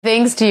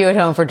Thanks to you at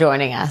home for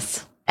joining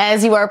us.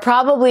 As you are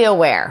probably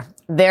aware,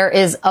 there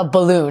is a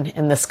balloon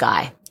in the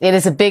sky. It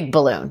is a big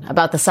balloon,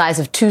 about the size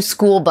of 2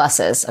 school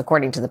buses,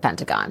 according to the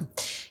Pentagon.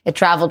 It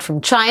traveled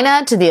from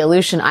China to the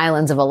Aleutian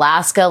Islands of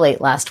Alaska late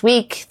last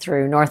week,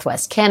 through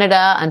northwest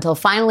Canada, until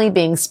finally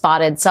being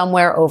spotted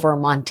somewhere over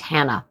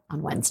Montana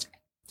on Wednesday.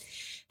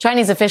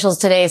 Chinese officials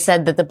today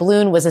said that the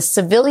balloon was a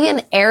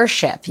civilian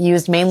airship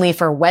used mainly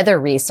for weather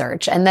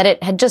research and that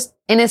it had just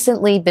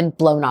innocently been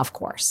blown off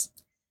course.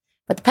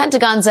 But the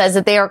Pentagon says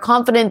that they are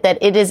confident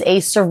that it is a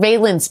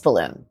surveillance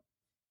balloon,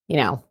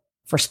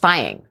 for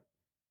spying,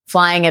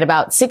 flying at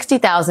about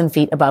 60,000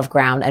 feet above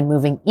ground and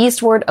moving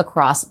eastward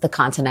across the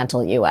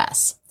continental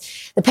U.S.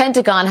 The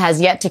Pentagon has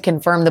yet to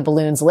confirm the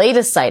balloon's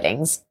latest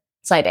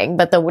sighting,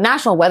 but the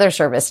National Weather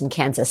Service in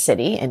Kansas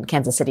City,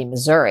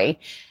 Missouri,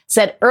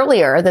 said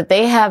earlier that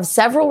they have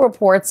several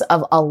reports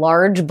of a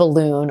large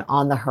balloon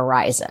on the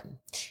horizon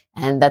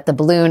and that the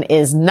balloon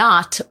is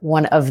not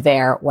one of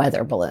their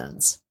weather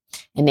balloons.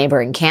 In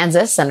neighboring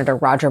Kansas, Senator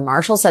Roger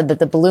Marshall said that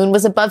the balloon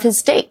was above his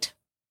state.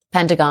 The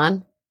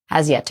Pentagon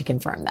has yet to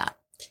confirm that.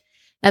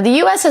 Now, the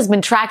U.S. has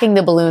been tracking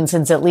the balloon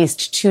since at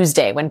least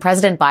Tuesday, when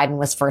President Biden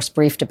was first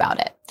briefed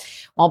about it.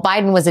 While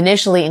Biden was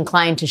initially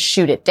inclined to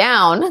shoot it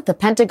down, the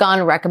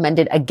Pentagon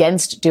recommended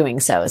against doing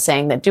so,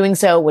 saying that doing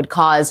so would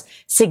cause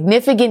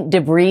significant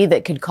debris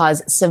that could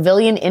cause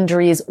civilian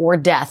injuries or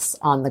deaths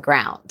on the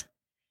ground.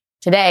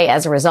 Today,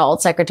 as a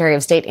result, Secretary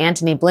of State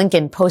Antony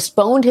Blinken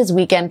postponed his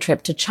weekend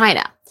trip to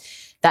China.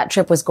 That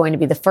trip was going to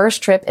be the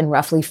first trip in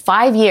roughly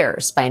 5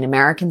 years by an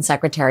American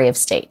Secretary of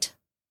State.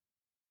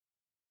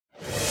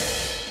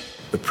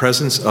 The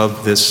presence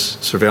of this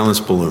surveillance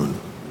balloon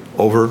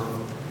over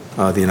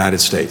the United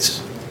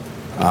States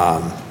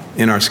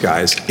in our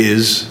skies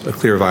is a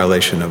clear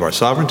violation of our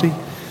sovereignty,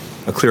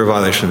 a clear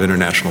violation of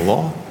international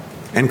law,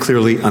 and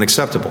clearly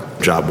unacceptable.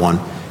 Job one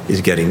is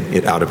getting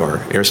it out of our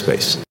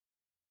airspace.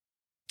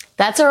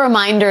 That's a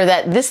reminder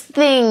that this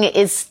thing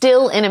is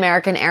still in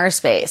American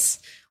airspace,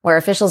 where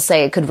officials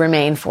say it could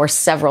remain for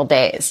several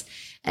days.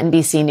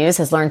 NBC News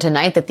has learned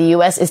tonight that the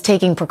U.S. is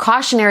taking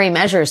precautionary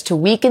measures to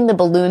weaken the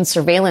balloon's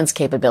surveillance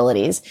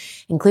capabilities,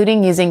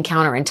 including using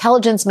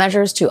counterintelligence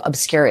measures to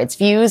obscure its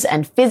views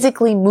and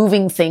physically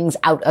moving things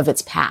out of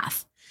its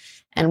path.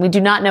 And we do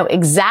not know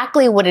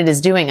exactly what it is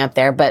doing up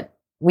there, but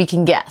we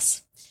can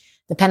guess.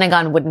 The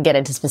Pentagon wouldn't get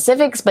into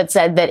specifics, but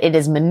said that it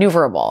is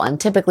maneuverable, and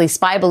typically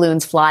spy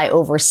balloons fly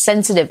over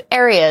sensitive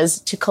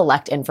areas to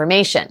collect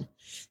information.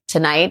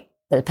 Tonight,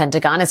 the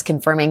Pentagon is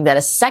confirming that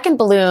a second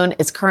balloon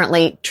is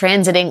currently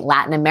transiting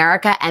Latin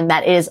America and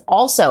that it is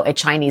also a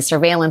Chinese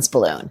surveillance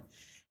balloon.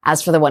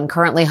 As for the one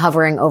currently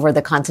hovering over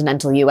the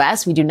continental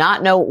U.S., we do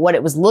not know what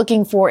it was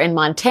looking for in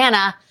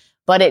Montana,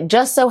 but it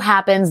just so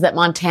happens that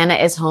Montana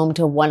is home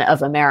to one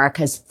of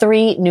America's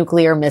 3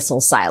 nuclear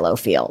missile silo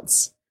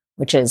fields,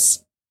 which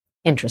is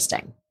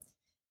interesting.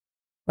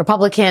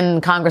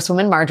 Republican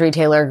Congresswoman Marjorie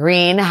Taylor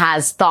Greene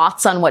has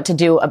thoughts on what to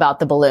do about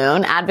the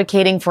balloon,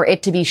 advocating for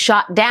it to be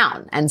shot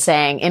down and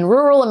saying, in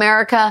rural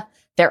America,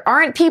 there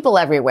aren't people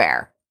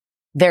everywhere.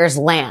 There's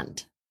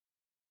land.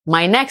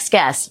 My next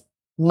guest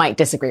might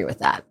disagree with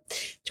that.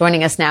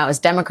 Joining us now is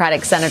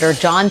Democratic Senator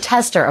Jon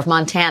Tester of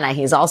Montana.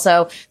 He's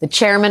also the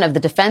chairman of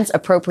the Defense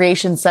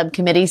Appropriations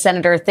Subcommittee.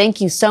 Senator,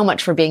 thank you so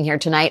much for being here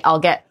tonight. I'll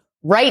get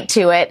right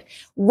to it.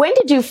 When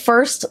did you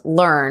first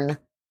learn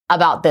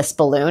about this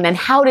balloon, and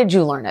how did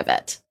you learn of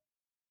it?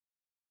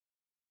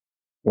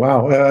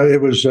 Wow,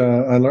 it was.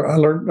 I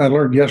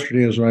learned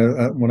yesterday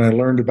when I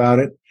learned about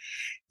it,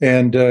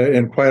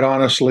 and quite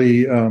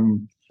honestly,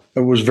 I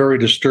was very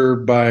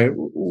disturbed by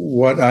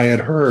what I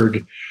had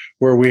heard,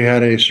 where we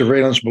had a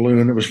surveillance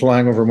balloon that was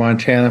flying over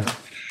Montana,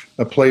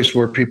 a place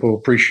where people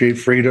appreciate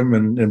freedom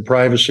and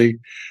privacy,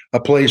 a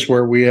place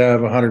where we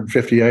have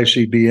 150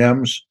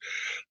 ICBMs,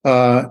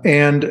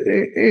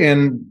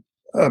 and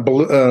a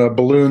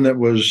balloon that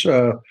was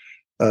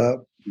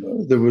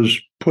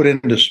put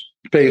into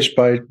space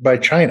by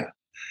China.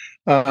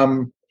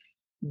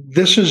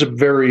 This is a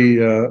very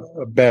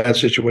bad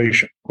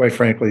situation, quite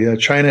frankly.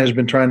 China has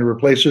been trying to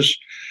replace us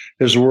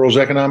as the world's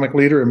economic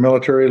leader and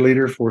military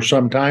leader for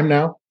some time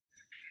now,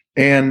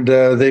 and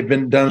they've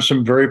been done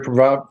some very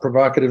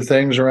provocative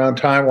things around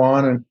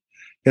Taiwan and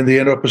in the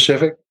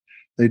Indo-Pacific.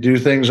 They do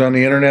things on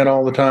the internet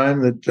all the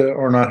time that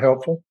are not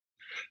helpful,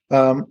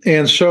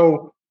 and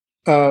so.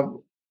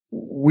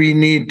 We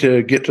need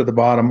to get to the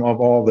bottom of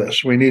all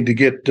this. We need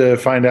to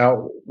find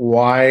out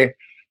why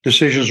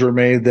decisions were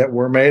made that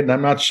were made. And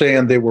I'm not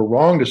saying they were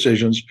wrong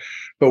decisions,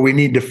 but we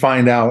need to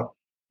find out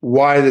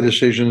why the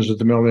decisions that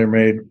the military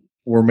made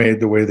were made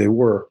the way they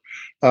were.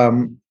 A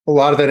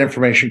lot of that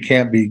information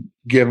can't be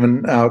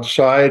given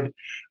outside.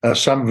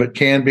 Some of it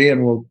can be,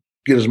 and we'll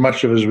get as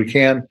much of it as we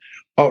can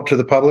out to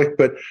the public.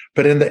 But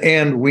in the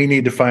end, we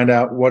need to find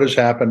out what has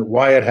happened,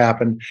 why it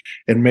happened,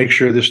 and make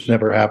sure this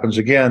never happens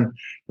again.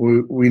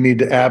 We need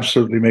to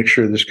absolutely make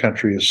sure this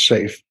country is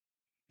safe.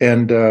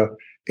 And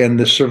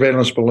the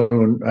surveillance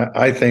balloon,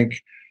 I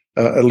think,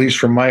 at least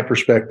from my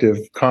perspective,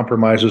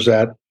 compromises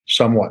that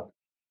somewhat.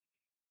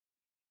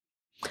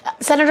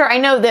 Senator, I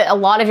know that a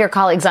lot of your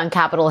colleagues on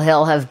Capitol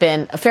Hill have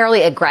been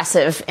fairly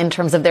aggressive in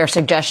terms of their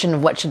suggestion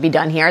of what should be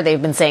done here.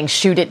 They've been saying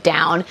shoot it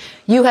down.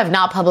 You have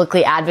not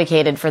publicly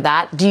advocated for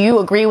that. Do you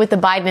agree with the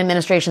Biden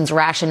administration's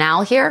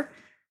rationale here?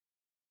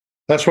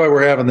 That's why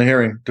we're having the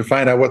hearing, to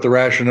find out what the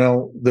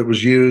rationale that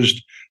was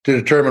used to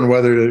determine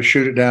whether to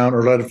shoot it down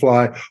or let it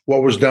fly,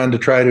 what was done to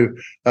try to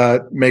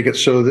make it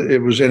so that it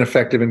was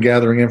ineffective in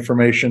gathering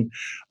information.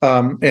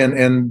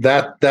 And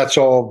that's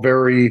all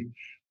very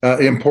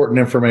important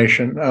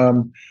information.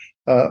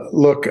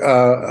 Look,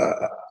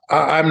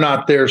 I'm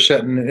not there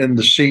sitting in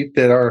the seat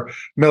that our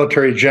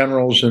military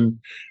generals and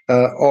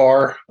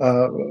are.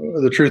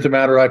 The truth of the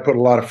matter, I put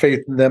a lot of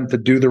faith in them to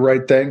do the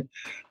right thing.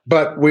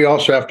 But we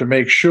also have to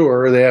make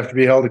sure they have to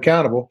be held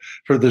accountable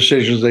for the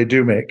decisions they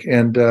do make.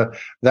 And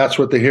that's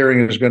what the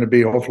hearing is going to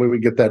be. Hopefully we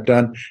get that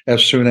done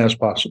as soon as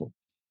possible.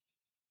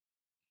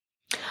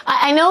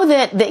 I know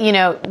that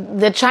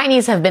the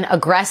Chinese have been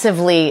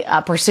aggressively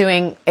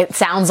pursuing, it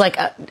sounds like,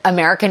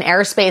 American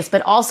airspace,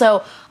 but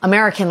also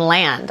American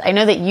land. I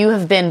know that you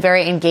have been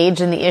very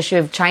engaged in the issue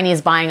of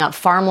Chinese buying up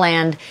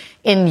farmland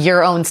in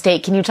your own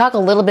state. Can you talk a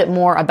little bit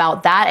more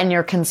about that and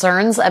your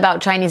concerns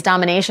about Chinese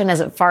domination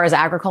as far as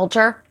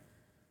agriculture?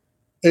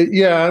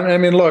 Yeah, I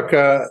mean, look,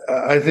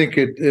 I think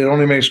it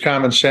only makes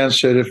common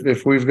sense that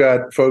if we've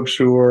got folks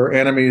who are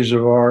enemies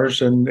of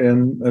ours,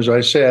 and as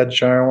I said,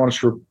 China wants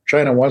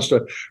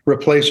to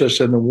replace us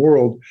in the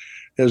world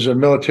as a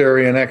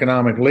military and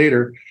economic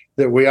leader,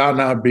 that we ought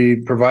not be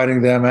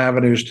providing them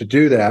avenues to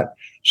do that.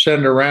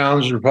 Senator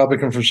Rounds,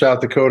 Republican from South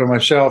Dakota,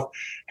 myself,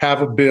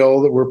 have a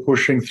bill that we're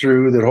pushing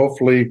through that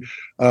hopefully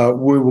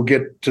we will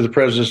get to the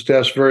president's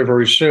desk very,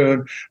 very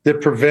soon,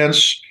 that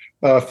prevents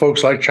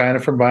folks like China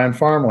from buying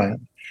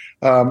farmland.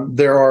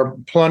 There are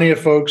plenty of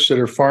folks that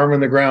are farming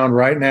the ground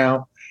right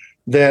now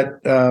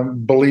that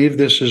believe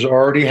this has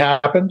already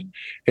happened.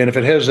 And if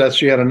it has,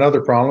 that's yet another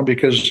problem,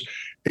 because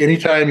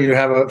anytime you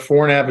have a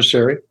foreign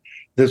adversary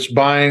that's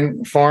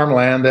buying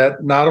farmland,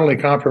 that not only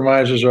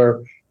compromises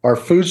our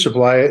food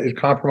supply, it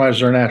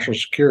compromises our national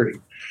security.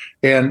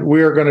 And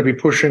we are going to be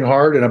pushing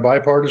hard in a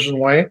bipartisan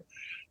way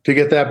to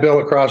get that bill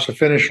across the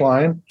finish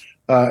line.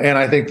 And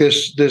I think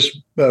this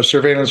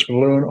surveillance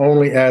balloon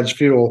only adds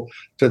fuel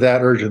to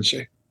that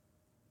urgency.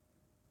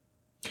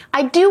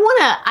 I do want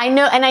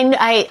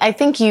to, I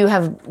think you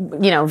have,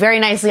 very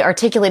nicely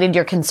articulated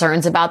your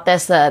concerns about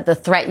this,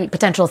 the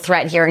potential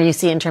threat here you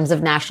see in terms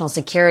of national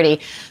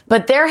security.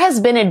 But there has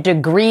been a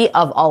degree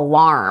of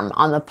alarm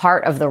on the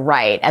part of the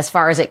right as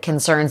far as it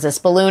concerns this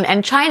balloon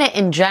and China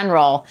in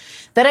general,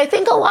 that I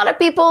think a lot of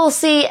people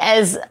see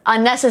as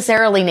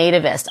unnecessarily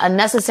nativist,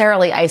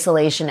 unnecessarily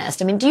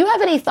isolationist. I mean, do you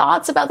have any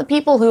thoughts about the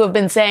people who have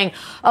been saying,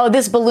 oh,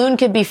 this balloon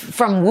could be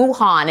from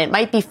Wuhan, it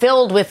might be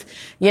filled with,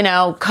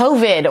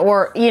 COVID,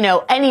 or,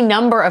 any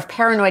number of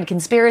paranoid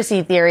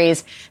conspiracy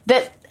theories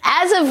that,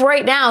 as of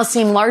right now,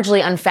 seem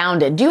largely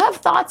unfounded? Do you have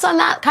thoughts on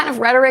that kind of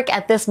rhetoric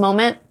at this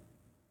moment?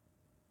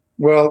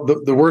 Well,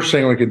 the worst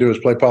thing we could do is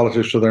play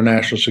politics with our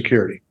national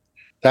security.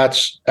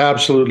 That's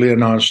absolutely a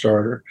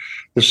non-starter.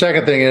 The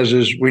second thing is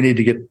we need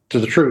to get to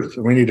the truth.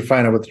 We need to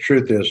find out what the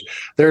truth is.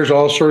 There's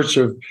all sorts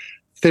of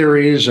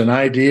theories and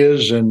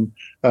ideas and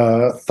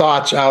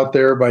thoughts out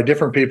there by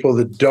different people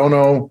that don't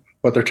know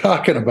what they're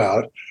talking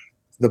about.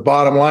 The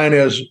bottom line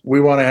is we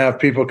want to have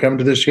people come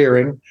to this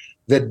hearing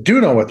that do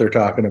know what they're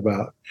talking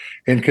about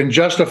and can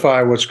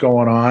justify what's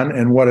going on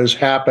and what has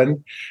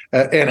happened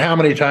and how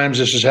many times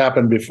this has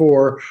happened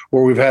before,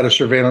 where we've had a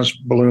surveillance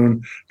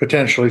balloon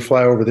potentially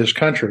fly over this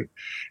country.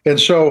 And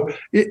so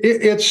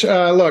it's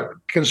look,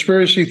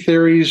 conspiracy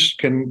theories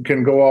can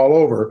go all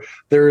over.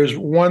 There is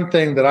one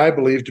thing that I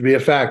believe to be a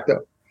fact,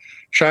 though.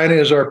 China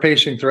is our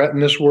pacing threat in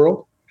this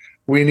world.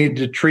 We need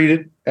to treat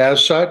it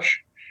as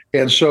such.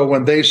 And so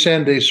when they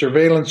send a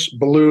surveillance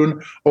balloon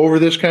over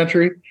this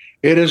country,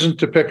 it isn't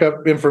to pick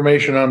up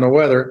information on the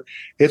weather.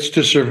 It's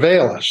to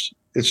surveil us.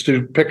 It's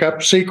to pick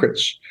up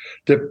secrets,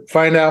 to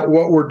find out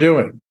what we're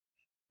doing.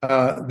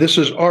 This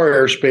is our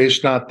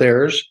airspace, not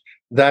theirs.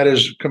 That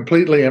is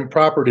completely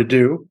improper to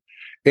do.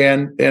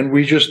 And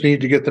we just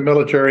need to get the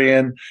military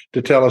in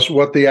to tell us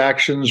why the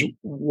actions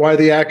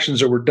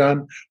that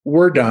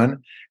were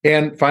done,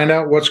 and find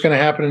out what's going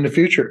to happen in the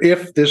future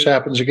if this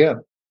happens again.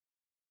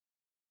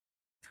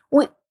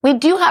 We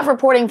do have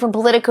reporting from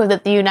Politico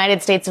that the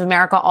United States of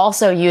America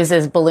also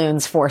uses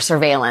balloons for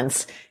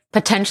surveillance,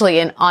 potentially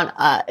on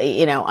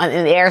in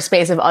the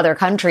airspace of other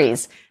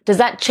countries. Does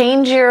that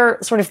change your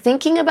sort of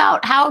thinking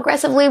about how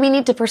aggressively we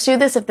need to pursue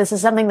this, if this is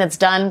something that's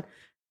done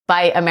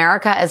by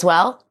America as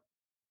well?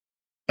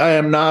 I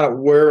am not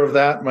aware of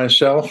that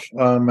myself.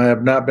 I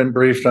have not been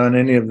briefed on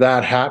any of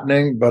that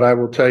happening, but I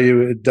will tell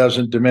you it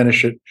doesn't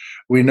diminish it.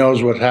 We know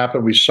what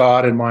happened. We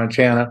saw it in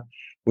Montana.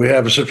 We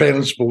have a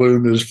surveillance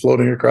balloon that is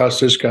floating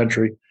across this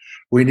country.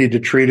 We need to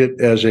treat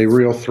it as a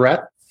real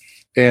threat,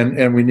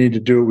 and we need to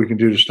do what we can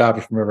do to stop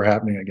it from ever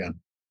happening again.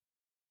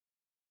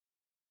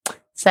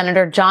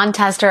 Senator Jon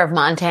Tester of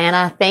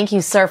Montana, thank you,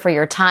 sir, for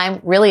your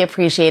time. Really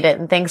appreciate it,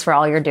 and thanks for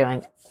all you're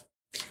doing.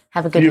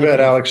 Have a good evening. You bet,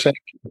 Alex. Thank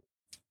you.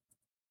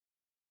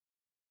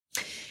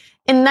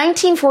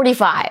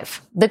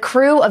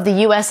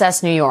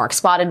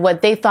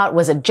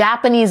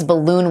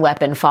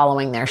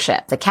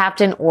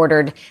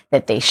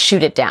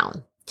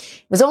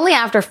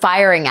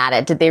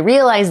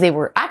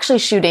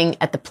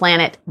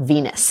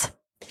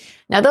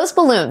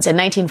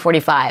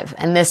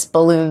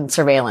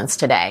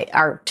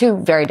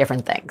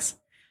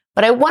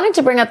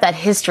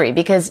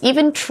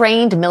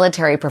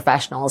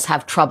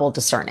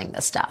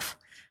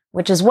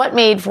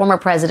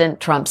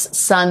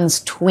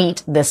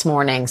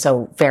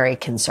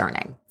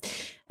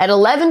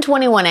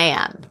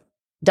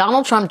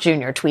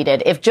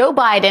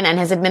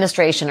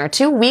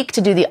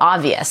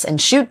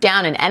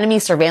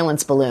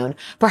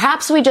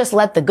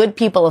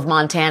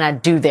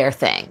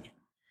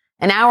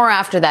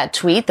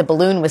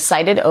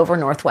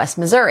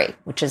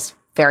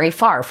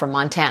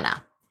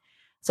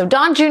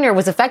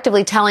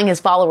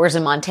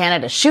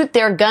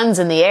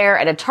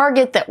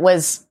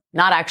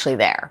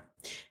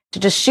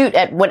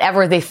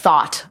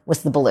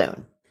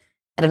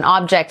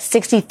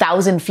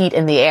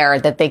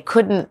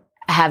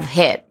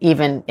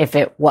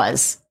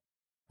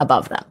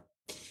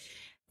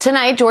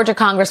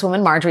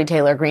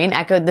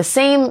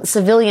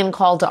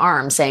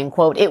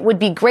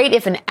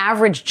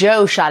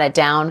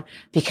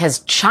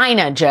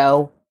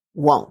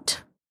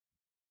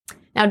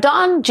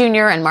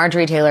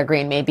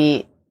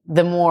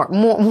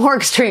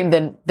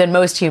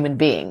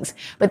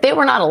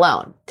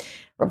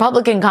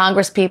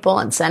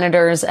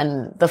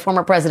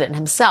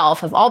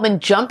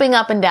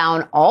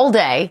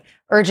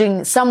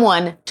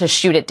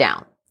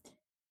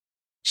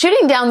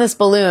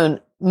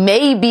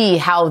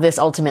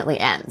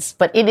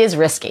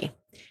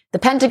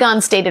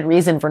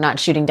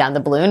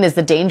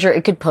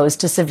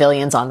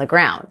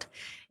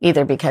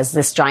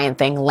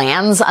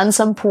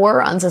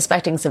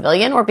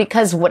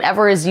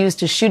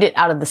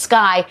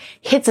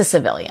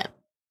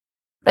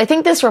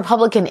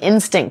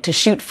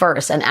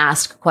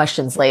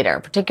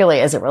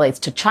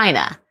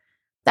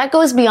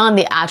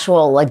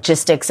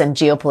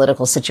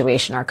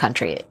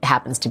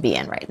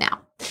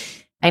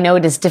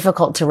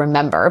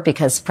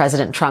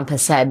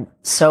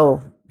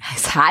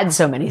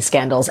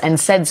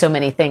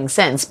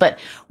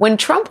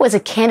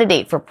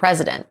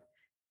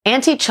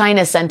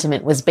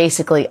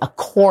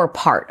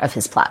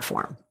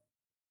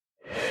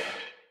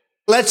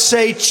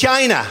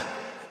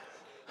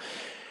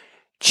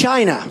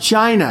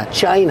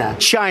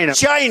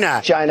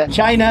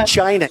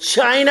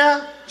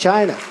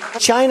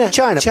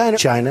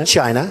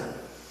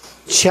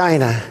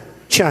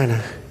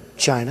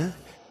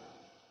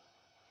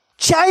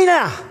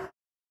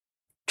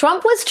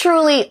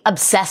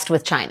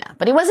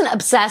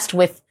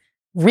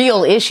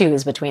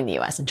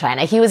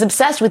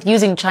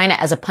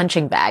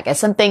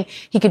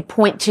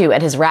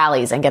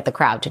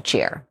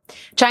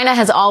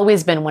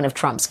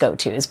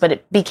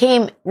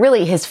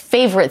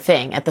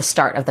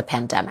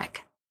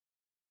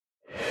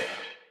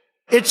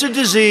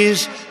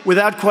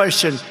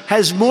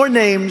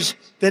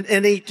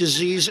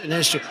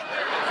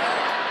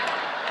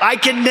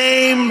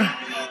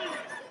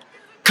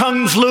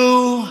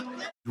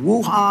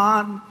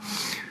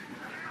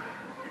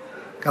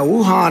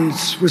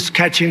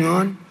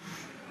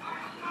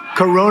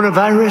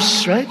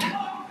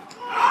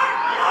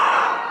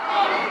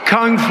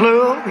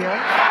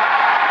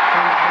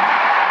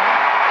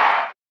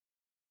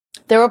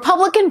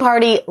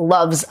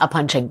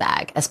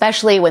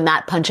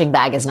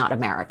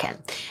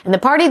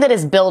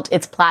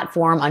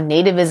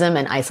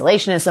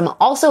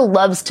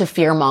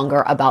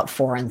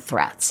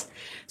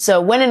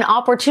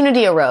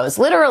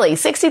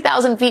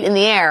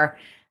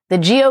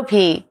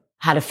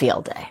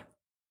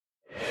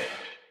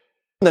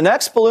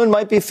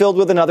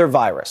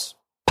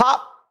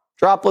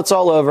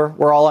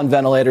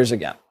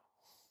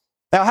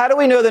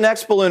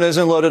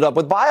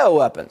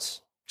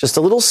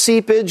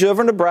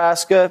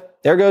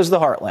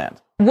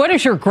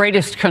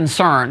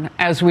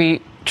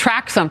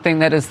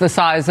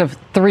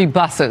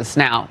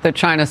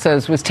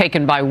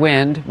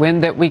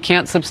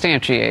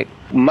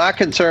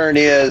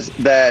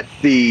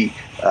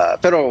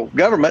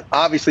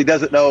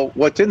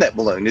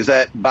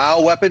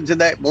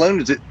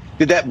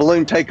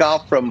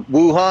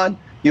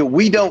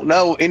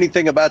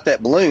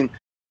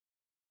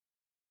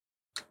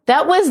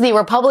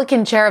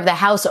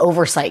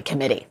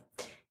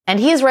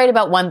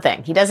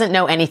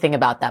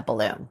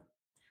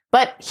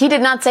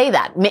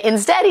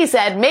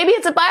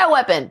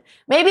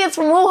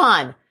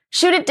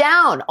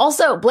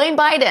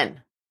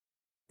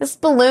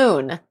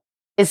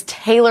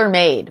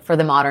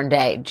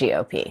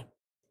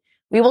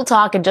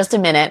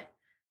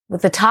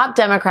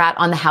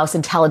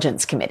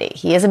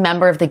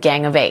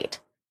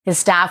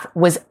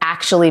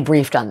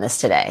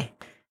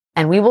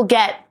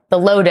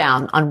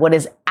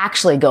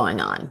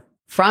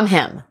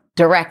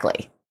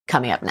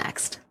 coming up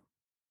next.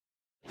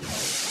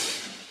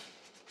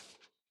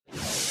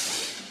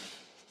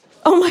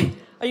 Oh my,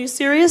 are you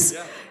serious?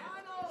 Yeah.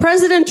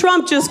 President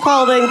Trump just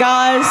called in,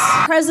 guys.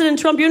 President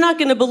Trump, you're not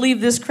going to believe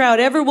this crowd.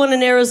 Everyone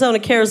in Arizona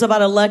cares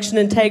about election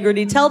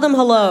integrity. Tell them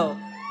hello.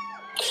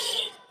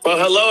 Well,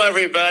 hello,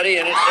 everybody,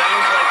 and it sounds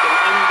like an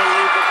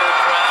unbelievable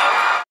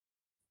crowd.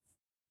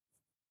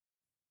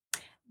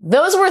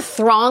 Those were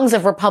throngs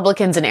of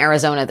Republicans in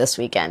Arizona this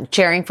weekend,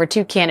 cheering for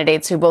two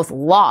candidates who both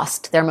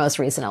lost their most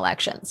recent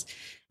elections.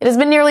 It has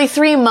been nearly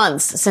 3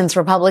 months since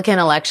Republican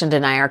election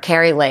denier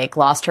Kari Lake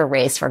lost her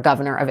race for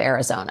governor of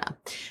Arizona.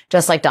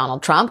 Just like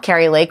Donald Trump,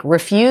 Kari Lake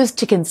refused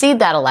to concede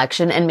that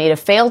election and made a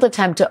failed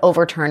attempt to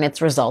overturn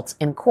its results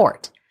in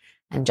court.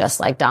 And just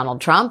like Donald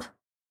Trump,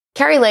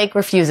 Kari Lake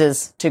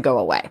refuses to go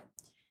away.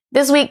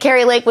 This week,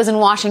 Kari Lake was in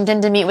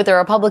Washington to meet with the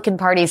Republican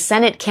Party's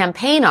Senate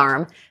campaign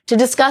arm to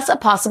discuss a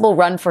possible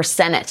run for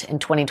Senate in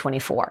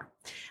 2024.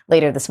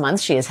 Later this month,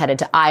 she is headed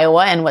to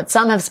Iowa and what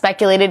some have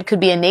speculated could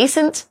be a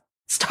nascent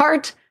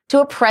start to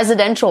a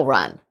presidential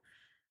run.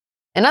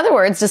 In other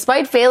words,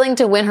 despite failing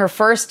to win her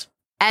first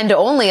and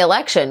only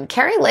election,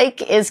 Kari Lake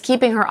is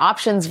keeping her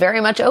options very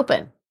much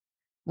open.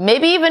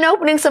 Maybe even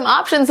opening some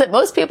options that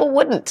most people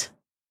wouldn't.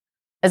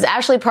 As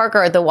Ashley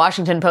Parker at the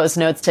Washington Post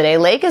notes today,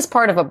 Lake is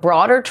part of a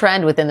broader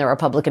trend within the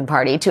Republican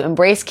Party to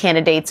embrace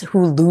candidates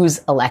who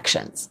lose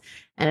elections.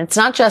 And it's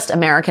not just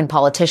American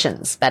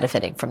politicians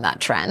benefiting from that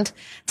trend.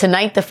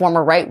 Tonight, the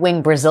former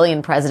right-wing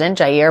Brazilian president,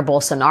 Jair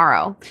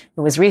Bolsonaro,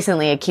 who was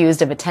recently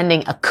accused of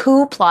attending a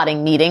coup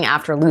plotting meeting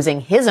after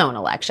losing his own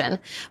election,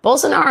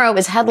 Bolsonaro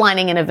is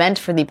headlining an event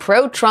for the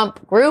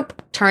pro-Trump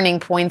group Turning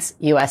Points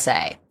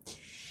USA.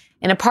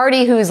 In a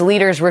party whose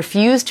leaders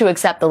refuse to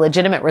accept the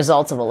legitimate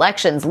results of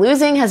elections,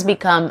 losing has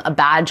become a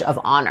badge of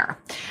honor,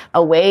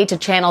 a way to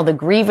channel the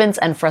grievance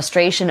and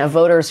frustration of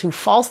voters who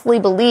falsely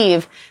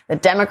believe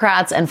that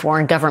Democrats and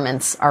foreign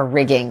governments are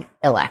rigging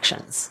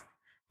elections.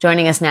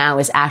 Joining us now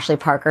is Ashley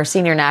Parker,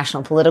 senior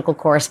national political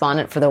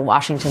correspondent for the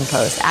Washington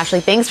Post.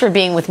 Ashley, thanks for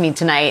being with me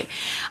tonight.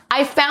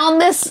 I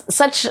found this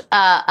such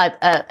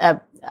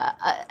a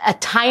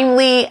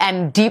timely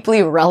and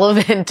deeply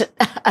relevant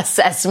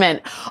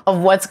assessment of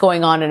what's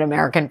going on in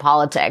American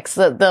politics.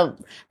 The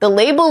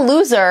label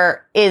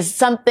loser is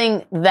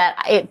something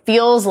that it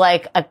feels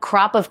like a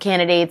crop of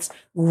candidates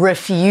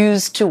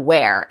refuse to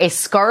wear, a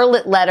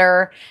scarlet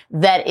letter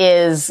that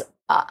is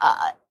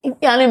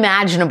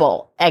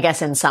unimaginable, I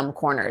guess, in some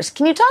corners.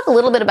 Can you talk a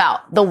little bit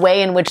about the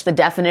way in which the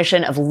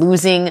definition of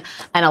losing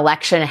an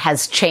election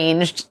has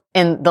changed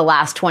in the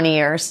last 20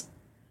 years?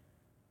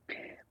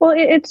 Well,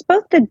 it's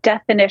both the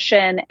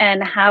definition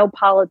and how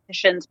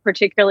politicians,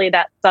 particularly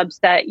that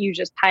subset you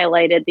just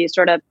highlighted, these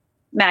sort of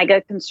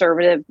MAGA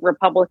conservative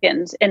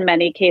Republicans, in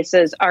many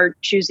cases, are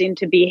choosing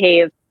to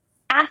behave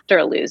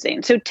after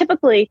losing. So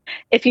typically,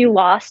 if you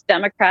lost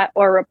Democrat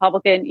or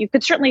Republican, you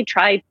could certainly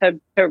try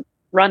to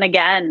run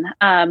again,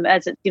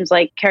 as it seems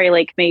like Kari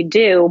Lake may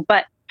do,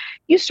 but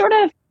you sort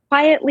of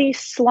quietly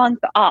slunk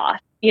off.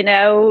 You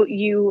know,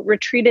 you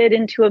retreated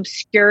into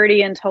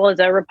obscurity until, as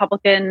a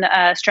Republican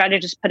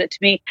strategist put it to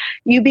me,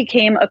 you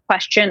became a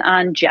question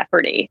on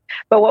jeopardy.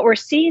 But what we're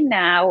seeing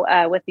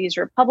now with these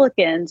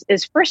Republicans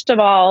is, first of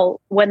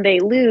all, when they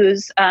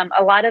lose,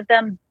 a lot of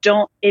them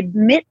don't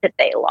admit that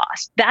they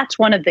lost. That's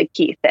one of the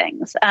key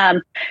things.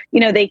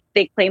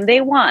 They claim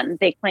they won.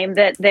 They claim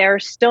that they're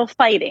still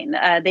fighting.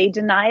 They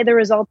deny the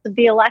results of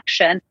the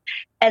election.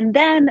 And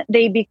then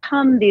they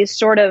become these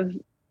sort of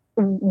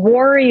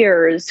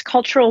warriors,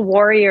 cultural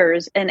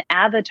warriors and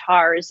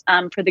avatars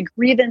for the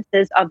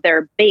grievances of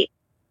their base.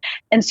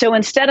 And so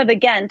instead of,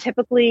 again,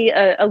 typically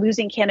a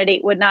losing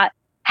candidate would not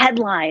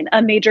headline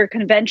a major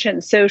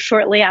convention so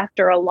shortly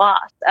after a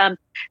loss.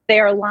 They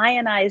are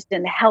lionized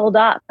and held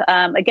up,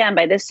 again,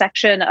 by this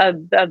section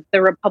of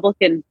the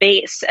Republican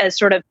base as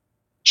sort of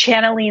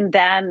channeling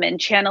them and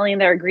channeling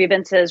their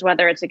grievances,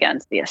 whether it's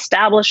against the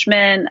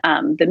establishment,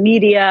 the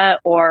media,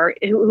 or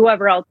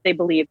whoever else they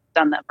believe has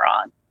done them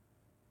wrong.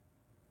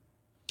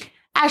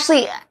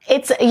 Ashley,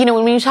 it's,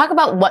 when you talk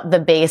about what the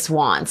base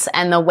wants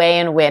and the way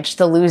in which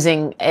the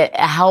losing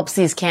helps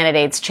these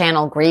candidates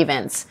channel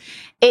grievance,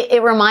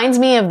 it reminds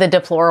me of the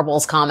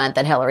deplorables comment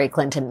that Hillary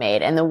Clinton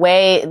made and the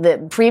way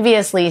that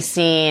previously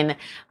seen,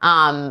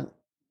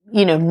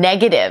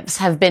 negatives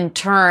have been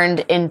turned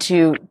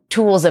into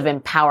tools of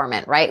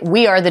empowerment, right?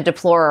 We are the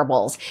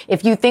deplorables.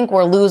 If you think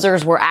we're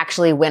losers, we're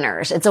actually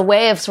winners. It's a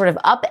way of sort of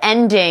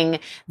upending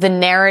the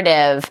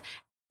narrative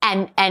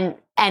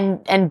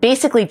and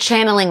basically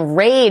channeling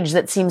rage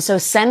that seems so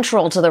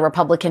central to the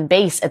Republican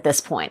base at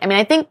this point. I mean,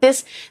 I think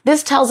this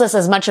tells us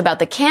as much about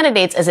the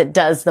candidates as it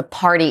does the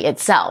party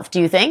itself. Do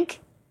you think?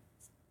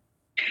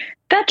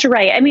 That's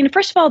right. I mean,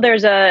 first of all,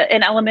 there's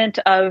an element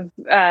of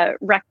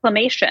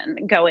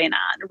reclamation going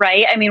on,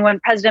 right? I mean,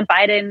 when President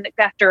Biden,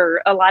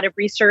 after a lot of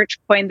research,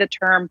 coined the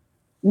term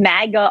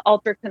MAGA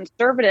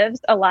ultra-conservatives,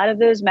 a lot of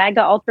those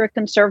MAGA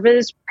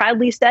ultra-conservatives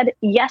proudly said,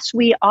 yes,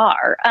 we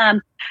are.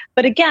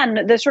 But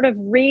again, the sort of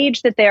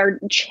rage that they are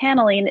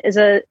channeling is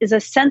a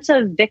sense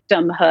of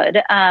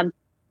victimhood.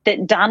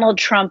 that Donald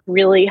Trump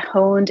really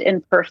honed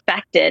and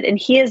perfected. And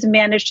he has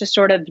managed to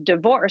sort of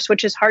divorce,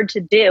 which is hard to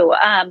do,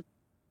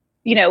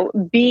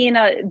 being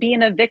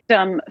a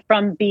victim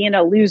from being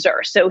a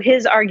loser. So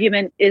his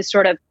argument is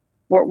sort of,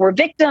 we're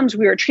victims,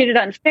 we were treated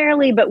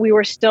unfairly, but we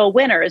were still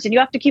winners. And you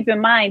have to keep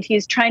in mind,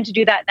 he's trying to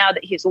do that now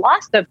that he's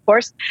lost, of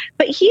course.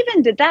 But he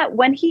even did that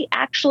when he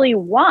actually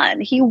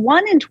won. He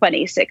won in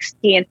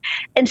 2016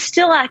 and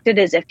still acted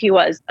as if he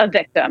was a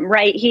victim,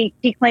 right? He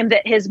claimed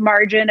that his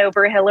margin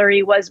over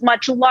Hillary was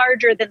much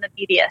larger than the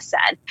media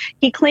said.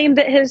 He claimed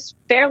that his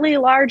fairly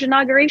large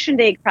Inauguration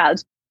Day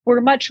crowds were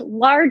much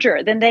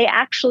larger than they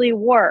actually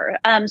were.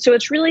 So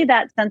it's really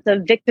that sense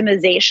of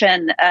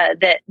victimization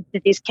that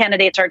these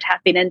candidates are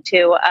tapping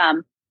into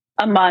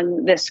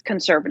among this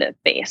conservative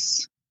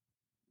base.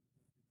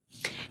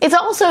 It's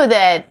also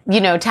that,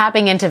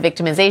 tapping into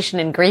victimization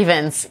and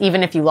grievance,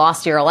 even if you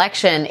lost your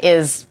election,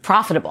 is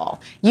profitable.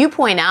 You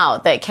point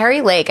out that Kari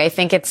Lake, I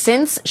think it's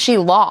since she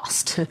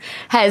lost,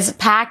 has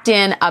packed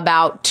in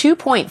about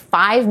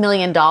 $2.5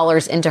 million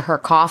into her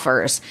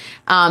coffers,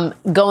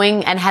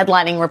 going and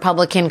headlining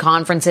Republican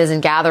conferences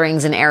and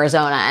gatherings in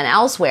Arizona and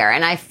elsewhere.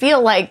 And I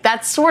feel like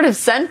that's sort of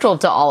central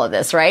to all of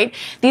this, right?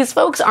 These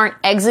folks aren't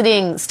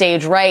exiting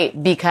stage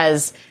right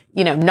because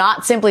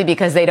not simply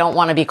because they don't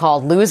want to be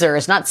called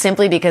losers, not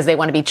simply because they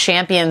want to be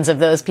champions of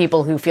those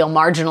people who feel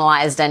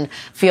marginalized and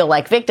feel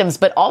like victims,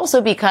 but also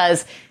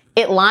because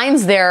it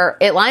lines their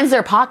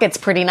pockets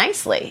pretty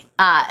nicely.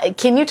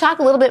 Can you talk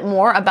a little bit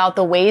more about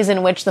the ways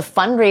in which the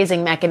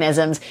fundraising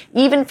mechanisms,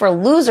 even for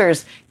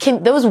losers,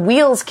 those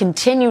wheels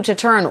continue to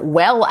turn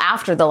well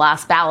after the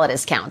last ballot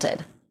is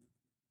counted?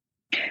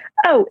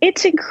 Oh,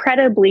 it's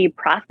incredibly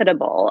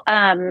profitable.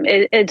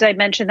 As I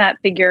mentioned, that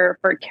figure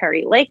for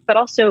Kari Lake, but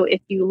also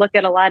if you look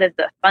at a lot of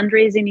the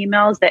fundraising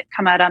emails that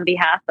come out on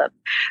behalf of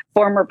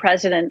former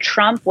President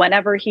Trump,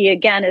 whenever he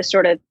again is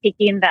sort of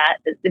taking that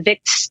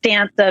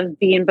stance of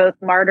being both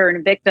martyr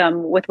and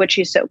victim with which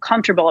he's so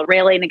comfortable,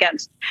 railing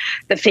against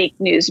the fake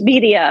news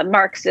media,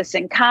 Marxists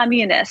and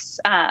communists,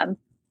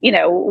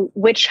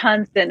 witch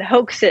hunts and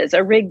hoaxes,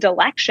 a rigged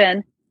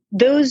election.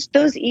 Those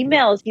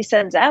emails he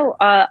sends out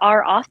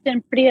are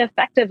often pretty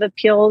effective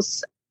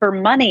appeals for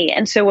money.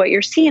 And so what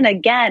you're seeing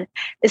again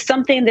is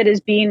something that is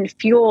being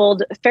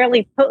fueled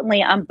fairly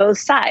potently on both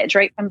sides,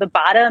 right? From the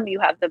bottom, you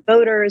have the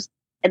voters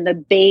and the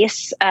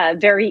base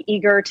very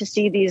eager to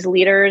see these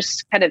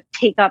leaders kind of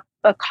take up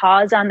a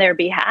cause on their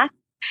behalf.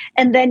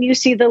 And then you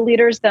see the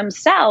leaders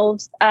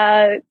themselves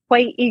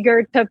quite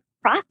eager to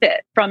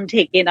profit from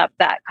taking up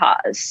that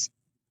cause.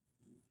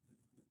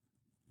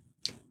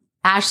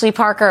 Ashley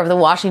Parker of the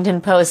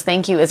Washington Post,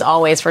 thank you as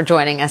always for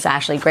joining us,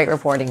 Ashley. Great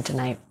reporting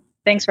tonight.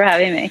 Thanks for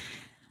having me.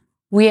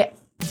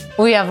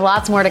 We have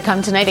lots more to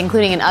come tonight,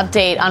 including an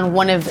update on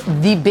one of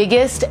the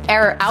biggest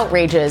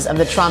outrages of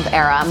the Trump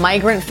era,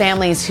 migrant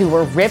families who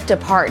were ripped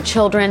apart,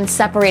 children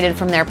separated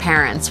from their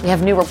parents. We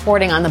have new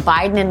reporting on the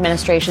Biden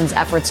administration's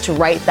efforts to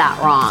right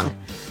that wrong.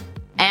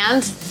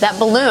 And that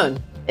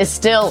balloon is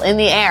still in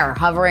the air,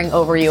 hovering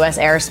over U.S.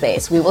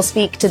 airspace. We will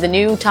speak to the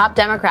new top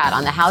Democrat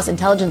on the House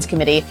Intelligence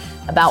Committee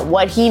about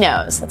what he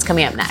knows. That's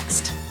coming up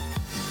next.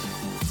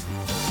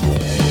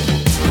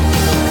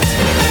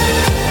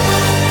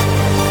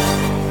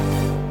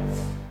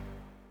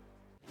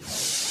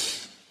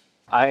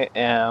 I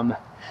am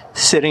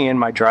sitting in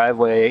my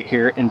driveway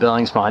here in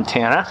Billings,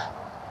 Montana,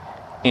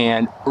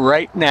 and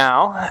right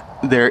now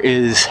there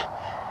is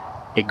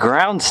a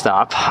ground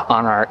stop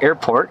on our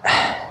airport,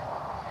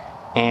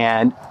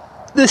 and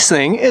this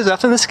thing is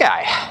up in the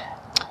sky.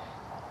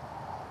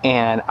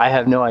 And I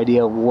have no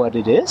idea what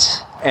it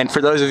is. And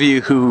for those of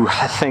you who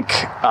think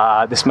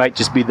this might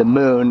just be the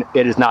moon,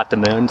 it is not the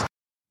moon.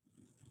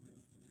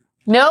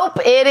 Nope,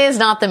 it is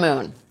not the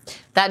moon.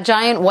 That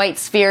giant white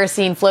sphere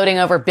seen floating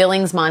over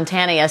Billings,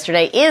 Montana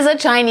yesterday is a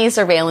Chinese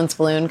surveillance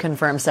balloon,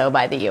 confirmed so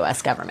by the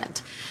U.S.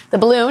 government. The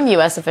balloon,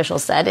 U.S.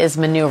 officials said, is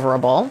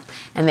maneuverable,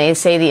 and they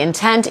say the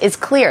intent is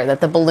clear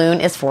that the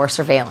balloon is for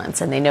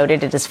surveillance, and they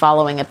noted it is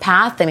following a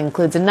path that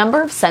includes a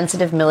number of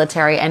sensitive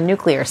military and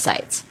nuclear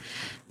sites.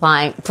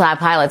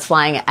 Pilots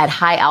flying at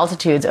high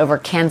altitudes over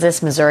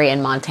Kansas, Missouri,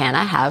 and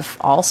Montana have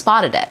all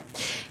spotted it.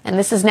 And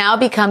this has now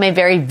become a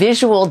very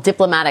visual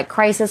diplomatic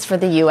crisis for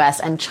the U.S.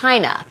 and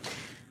China.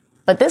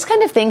 But this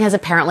kind of thing has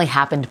apparently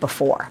happened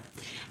before.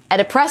 At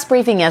a press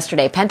briefing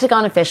yesterday,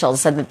 Pentagon officials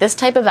said that this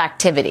type of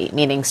activity,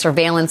 meaning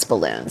surveillance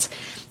balloons,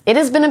 it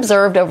has been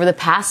observed over the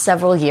past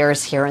several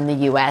years here in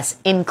the U.S.,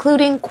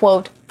 including,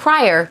 quote,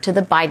 prior to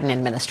the Biden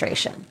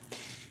administration.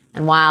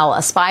 And while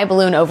a spy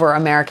balloon over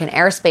American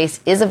airspace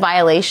is a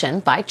violation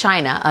by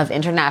China of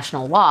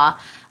international law,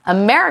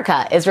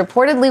 America is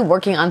reportedly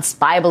working on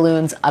spy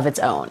balloons of its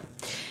own.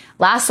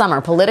 Last summer,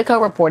 Politico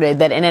reported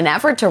that in an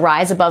effort to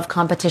rise above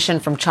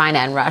competition from China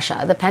and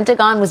Russia, the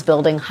Pentagon was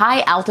building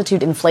high-altitude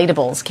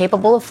inflatables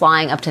capable of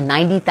flying up to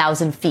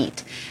 90,000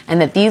 feet,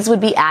 and that these would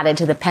be added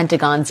to the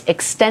Pentagon's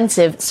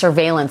extensive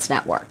surveillance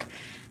network.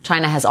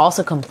 China has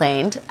also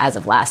complained, as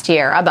of last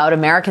year, about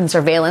American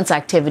surveillance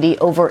activity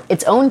over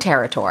its own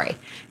territory,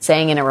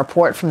 saying in a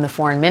report from the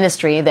Foreign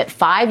Ministry that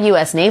 5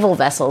 U.S. naval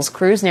vessels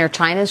cruise near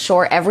China's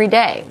shore every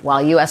day,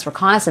 while U.S.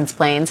 reconnaissance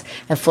planes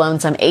have flown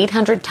some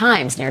 800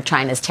 times near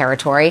China's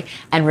territory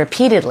and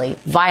repeatedly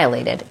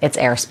violated its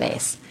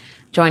airspace.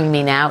 Joining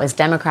me now is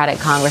Democratic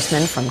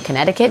Congressman from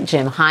Connecticut,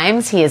 Jim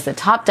Himes. He is the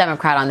top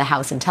Democrat on the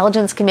House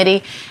Intelligence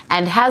Committee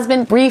and has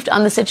been briefed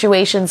on the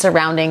situation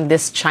surrounding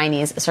this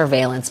Chinese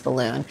surveillance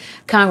balloon.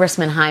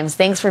 Congressman Himes,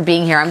 thanks for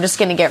being here. I'm just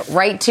going to get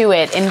right to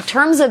it. In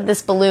terms of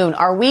this balloon,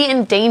 are we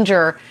in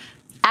danger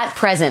at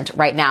present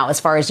right now, as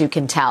far as you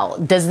can tell?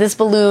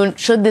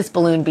 Should this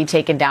balloon be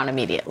taken down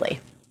immediately?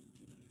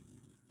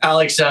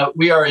 Alex,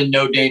 we are in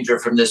no danger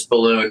from this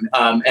balloon.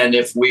 And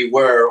if we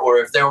were, or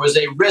if there was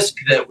a risk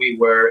that we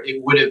were,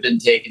 it would have been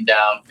taken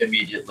down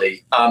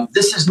immediately.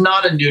 This is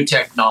not a new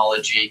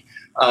technology.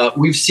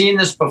 We've seen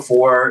this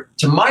before.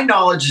 To my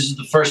knowledge, this is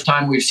the first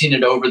time we've seen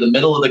it over the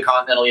middle of the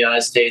continental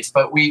United States.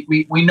 But we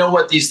know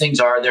what these things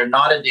are. They're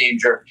not a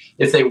danger.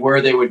 If they were,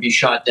 they would be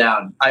shot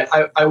down.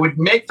 I would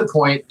make the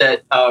point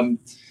that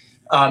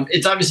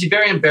it's obviously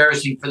very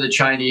embarrassing for the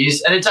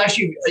Chinese, and it's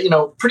actually,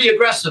 pretty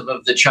aggressive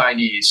of the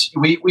Chinese.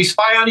 We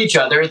spy on each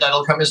other.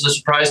 That'll come as a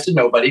surprise to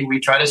nobody. We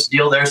try to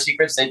steal their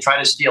secrets. They try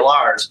to steal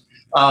ours.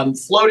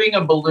 Floating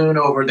a balloon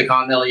over the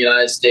continental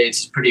United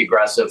States is pretty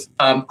aggressive.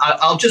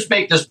 I'll just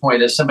make this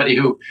point as somebody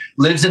who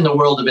lives in the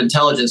world of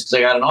intelligence, because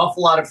I got an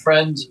awful lot of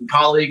friends and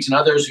colleagues and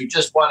others who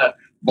just want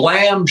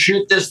to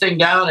shoot this thing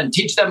down and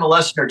teach them a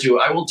lesson or two.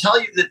 I will tell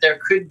you that there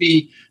could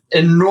be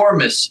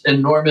enormous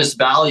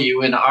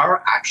value in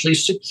our actually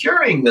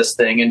securing this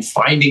thing and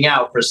finding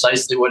out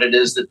precisely what it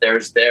is that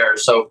there's there.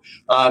 So,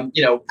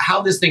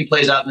 how this thing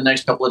plays out in the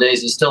next couple of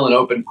days is still an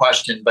open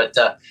question. But,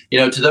 to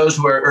those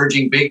who are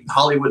urging big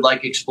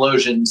Hollywood-like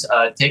explosions,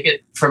 take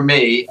it from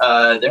me.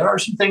 There are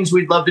some things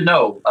we'd love to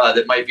know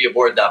that might be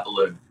aboard that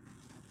balloon.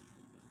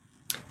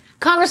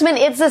 Congressman,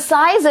 it's the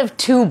size of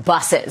 2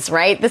 buses,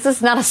 right? This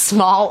is not a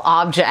small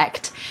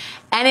object.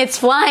 And it's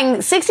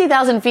flying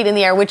 60,000 feet in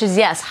the air, which is,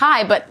 yes,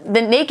 high, but the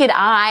naked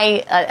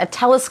eye, a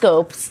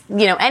telescope,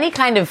 any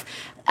kind of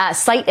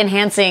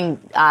sight-enhancing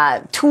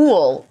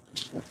tool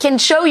can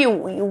show you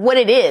what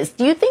it is.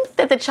 Do you think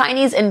that the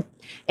Chinese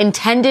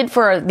intended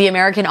for the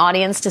American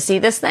audience to see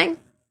this thing?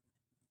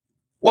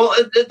 Well,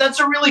 that's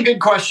a really good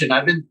question.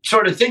 I've been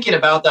sort of thinking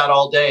about that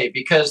all day,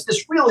 because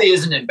this really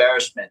is an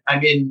embarrassment. I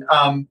mean,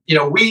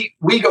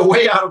 we go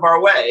way out of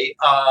our way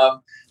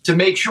to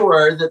make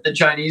sure that the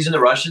Chinese and the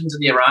Russians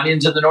and the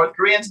Iranians and the North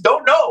Koreans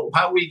don't know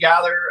how we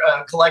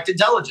collect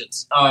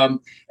intelligence.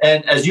 And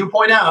as you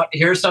point out,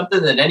 here's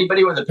something that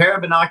anybody with a pair of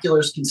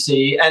binoculars can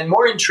see. And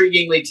more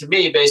intriguingly to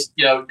me, based,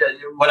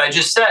 what I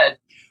just said,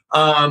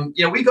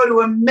 we go to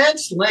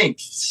immense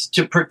lengths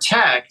to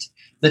protect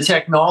the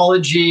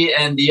technology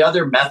and the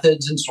other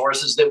methods and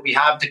sources that we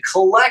have to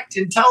collect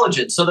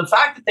intelligence. So the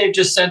fact that they've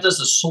just sent us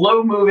a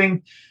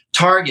slow-moving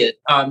target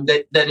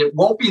that it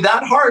won't be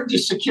that hard to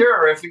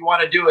secure if we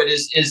want to do it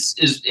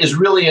is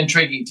really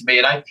intriguing to me.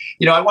 And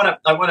I want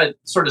to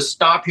sort of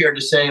stop here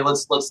to say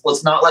let's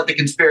not let the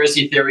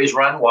conspiracy theories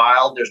run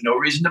wild. There's no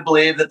reason to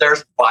believe that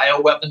there's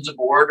bioweapons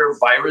aboard or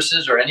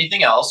viruses or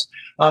anything else.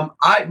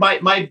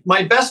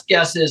 My best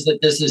guess is that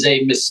this is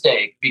a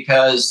mistake,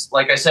 because,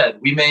 like I said,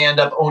 we may end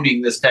up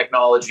owning this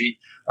technology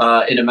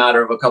in a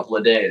matter of a couple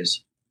of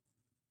days.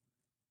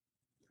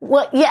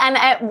 Well, yeah,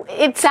 and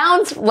it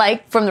sounds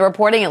like, from the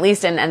reporting at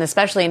least, and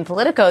especially in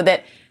Politico,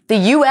 that the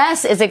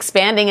U.S. is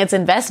expanding its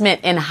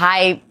investment in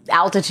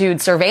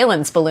high-altitude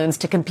surveillance balloons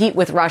to compete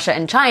with Russia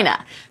and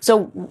China.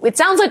 So it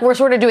sounds like we're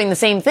sort of doing the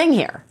same thing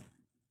here.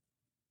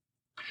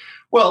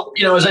 Well,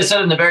 as I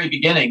said in the very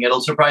beginning, it'll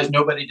surprise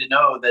nobody to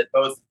know that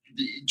both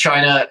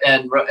China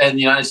and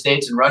the United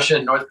States and Russia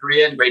and North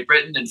Korea and Great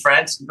Britain and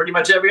France and pretty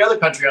much every other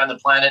country on the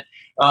planet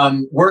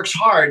works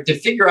hard to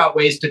figure out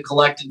ways to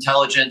collect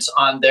intelligence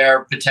on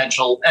their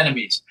potential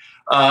enemies.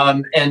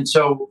 And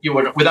so,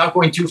 without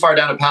going too far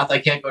down a path I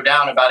can't go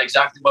down about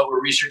exactly what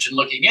we're researching and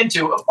looking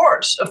into, of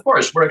course,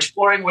 we're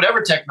exploring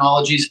whatever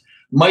technologies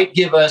might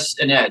give us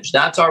an edge.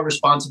 That's our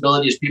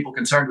responsibility as people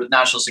concerned with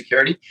national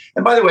security.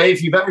 And by the way,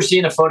 if you've ever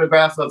seen a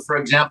photograph of, for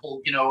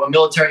example, a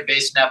military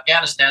base in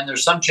Afghanistan,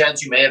 there's some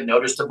chance you may have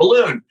noticed a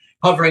balloon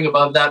hovering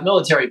above that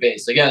military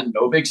base. Again,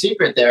 no big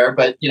secret there,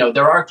 but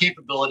there are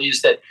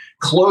capabilities that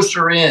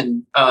closer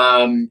in,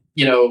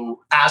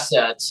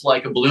 assets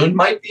like a balloon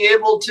might be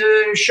able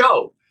to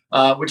show.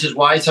 Which is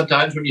why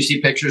sometimes when you see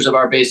pictures of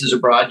our bases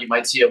abroad, you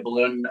might see a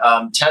balloon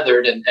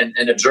tethered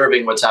and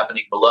observing what's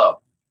happening below.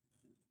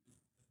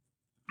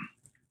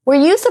 Were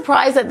you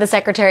surprised that the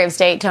Secretary of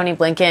State, Tony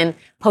Blinken,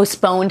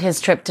 postponed his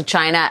trip to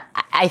China,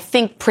 I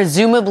think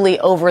presumably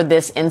over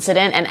this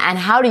incident? And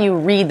how do you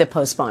read the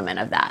postponement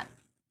of that?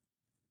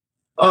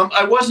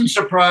 I wasn't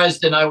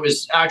surprised, and I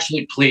was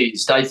actually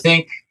pleased. I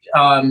think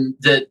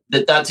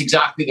that's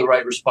exactly the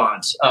right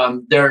response.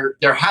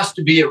 There has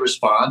to be a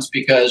response,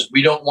 because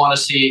we don't want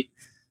to see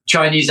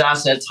Chinese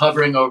assets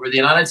hovering over the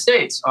United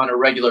States on a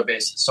regular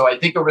basis. So I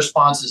think a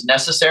response is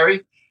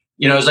necessary.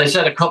 As I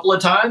said a couple of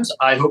times,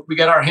 I hope we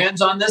get our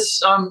hands on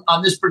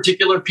this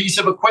particular piece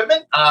of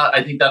equipment.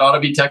 I think that ought to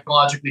be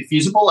technologically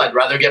feasible. I'd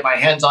rather get my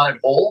hands on it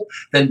whole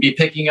than be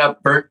picking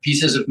up burnt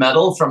pieces of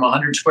metal from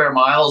 100 square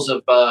miles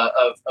of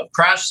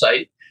crash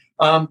site.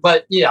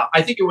 But yeah,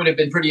 I think it would have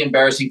been pretty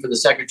embarrassing for the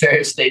Secretary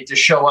of State to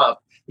show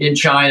up in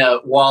China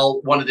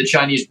while one of the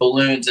Chinese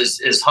balloons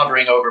is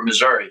hovering over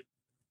Missouri.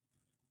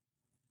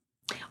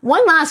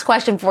 One last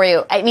question for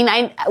you. I mean,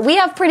 we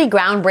have pretty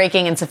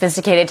groundbreaking and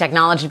sophisticated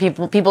technology.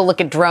 People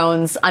look at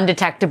drones,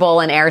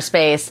 undetectable in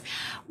airspace.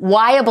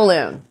 Why a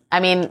balloon? I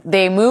mean,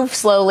 they move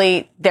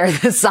slowly. They're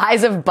the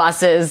size of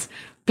buses.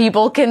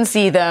 People can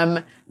see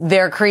them.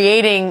 They're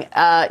creating,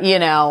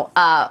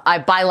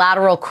 a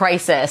bilateral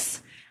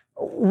crisis.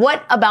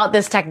 What about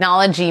this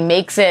technology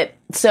makes it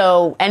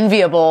so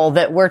enviable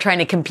that we're trying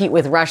to compete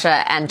with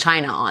Russia and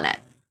China on it?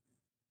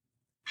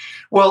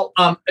 Well,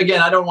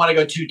 again, I don't want to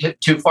go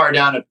too far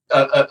down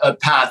a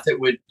path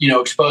that would,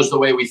 expose the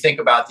way we think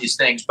about these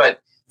things. But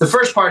the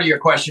first part of your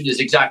question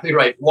is exactly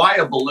right. Why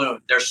a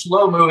balloon? They're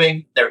slow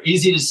moving. They're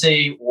easy to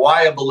see.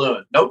 Why a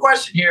balloon? No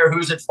question here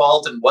who's at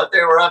fault and what they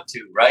were up to,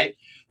 right?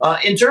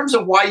 In terms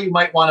of why you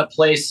might want to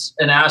place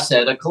an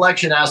asset, a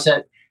collection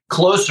asset,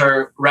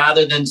 closer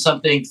rather than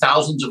something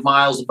thousands of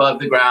miles above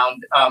the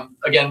ground,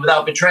 again,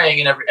 without betraying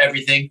and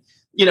everything.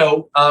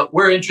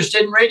 We're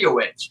interested in radio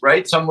waves,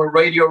 right? Some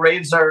radio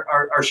waves are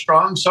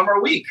strong, some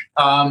are weak.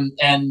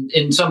 And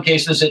in some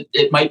cases,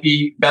 it might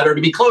be better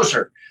to be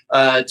closer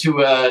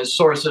to a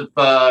source of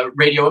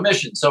radio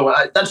emission. So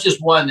that's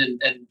just one.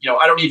 And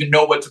I don't even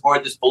know what to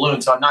board this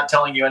balloon. So I'm not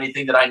telling you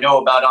anything that I know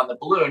about on the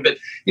balloon. But,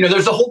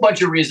 there's a whole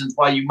bunch of reasons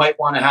why you might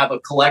want to have a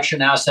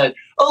collection asset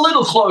a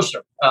little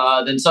closer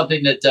than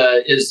something that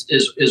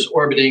is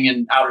orbiting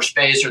in outer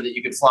space or that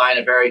you could fly in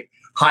a very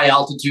high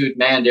altitude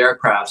manned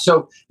aircraft.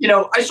 So,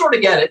 I sort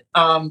of get it.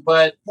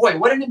 But boy,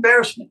 what an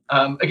embarrassment.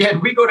 Again,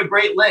 we go to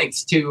great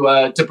lengths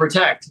to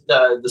protect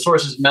the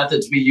sources and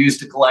methods we use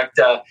to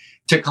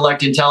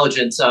collect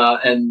intelligence.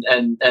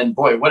 And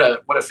boy, what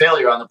a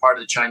failure on the part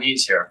of the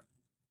Chinese here.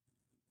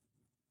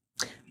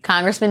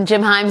 Congressman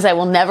Jim Himes, I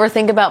will never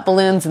think about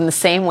balloons in the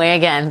same way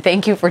again.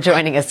 Thank you for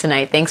joining us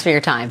tonight. Thanks for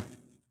your time.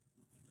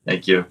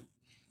 Thank you.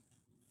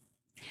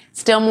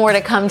 Still more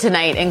to come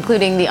tonight,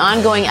 including the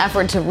ongoing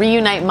effort to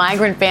reunite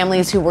migrant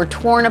families who were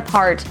torn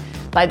apart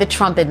by the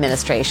Trump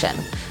administration.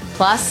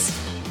 Plus,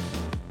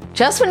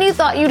 just when you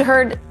thought you'd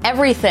heard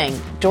everything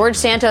George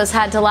Santos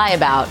had to lie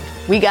about,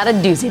 we got a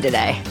doozy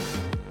today.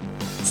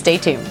 Stay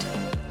tuned.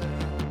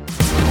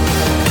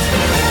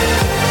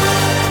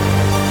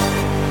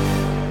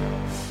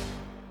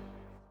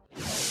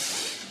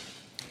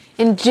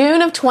 In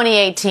June of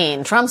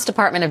 2018, Trump's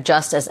Department of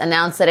Justice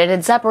announced that it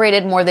had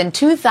separated more than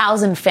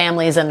 2,000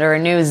 families under a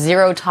new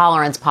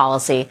zero-tolerance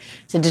policy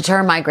to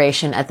deter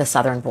migration at the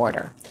southern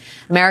border.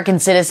 American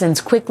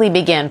citizens quickly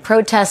began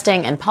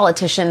protesting, and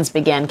politicians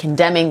began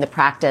condemning the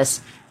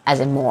practice as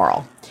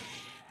immoral.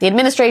 The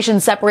administration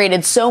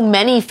separated so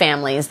many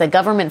families that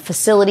government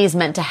facilities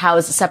meant to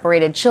house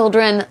separated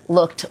children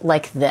looked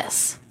like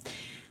this.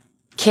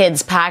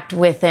 Kids packed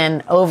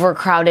within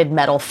overcrowded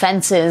metal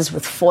fences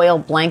with foil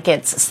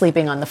blankets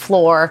sleeping on the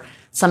floor,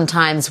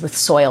 sometimes with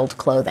soiled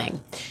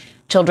clothing.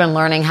 Children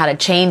learning how to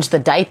change the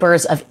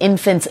diapers of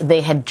infants they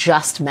had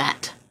just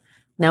met.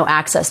 No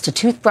access to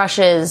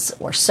toothbrushes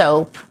or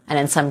soap, and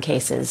in some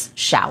cases,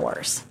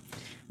 showers.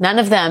 None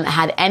of them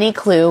had any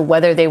clue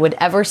whether they would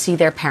ever see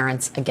their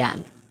parents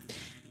again.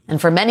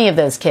 And for many of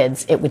those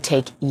kids, it would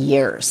take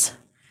years.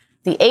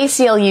 The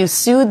ACLU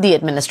sued the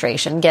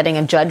administration, getting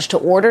a judge to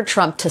order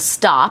Trump to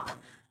stop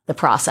the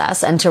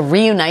process and to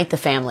reunite the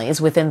families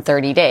within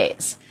 30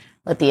 days.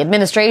 But the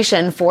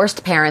administration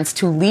forced parents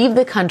to leave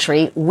the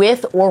country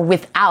with or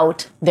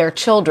without their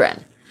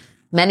children.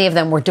 Many of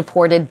them were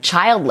deported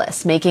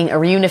childless, making a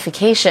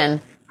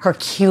reunification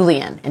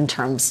Herculean in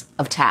terms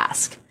of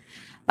task.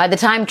 By the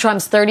time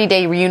Trump's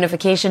 30-day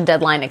reunification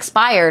deadline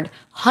expired,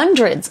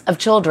 hundreds of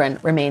children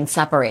remained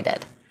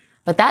separated.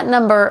 But that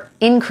number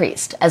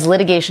increased as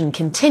litigation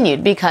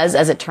continued because,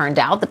 as it turned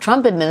out, the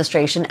Trump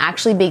administration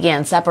actually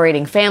began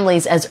separating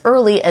families as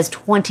early as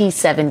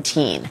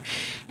 2017.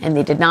 And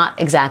they did not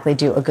exactly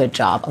do a good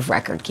job of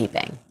record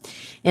keeping.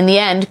 In the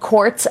end,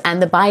 courts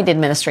and the Biden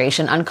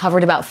administration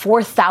uncovered about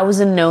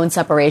 4,000 known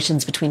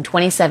separations between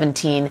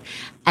 2017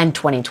 and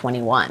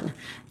 2021,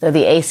 though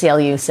the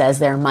ACLU says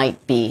there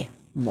might be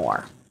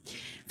more.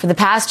 For the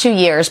past 2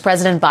 years,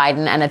 President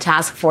Biden and a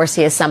task force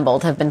he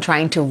assembled have been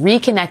trying to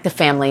reconnect the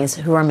families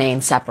who remain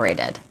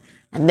separated.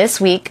 And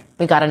this week,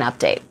 we got an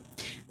update.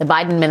 The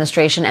Biden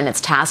administration and its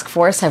task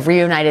force have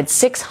reunited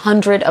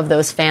 600 of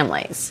those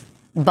families,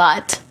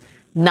 but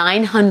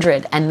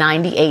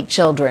 998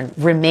 children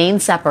remain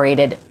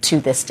separated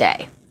to this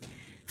day.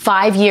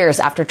 5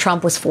 years after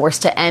Trump was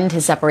forced to end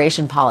his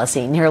separation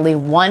policy, nearly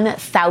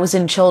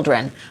 1,000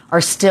 children are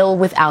still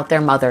without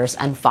their mothers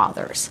and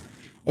fathers.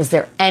 Is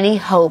there any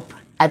hope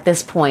at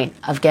this point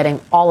of getting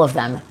all of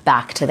them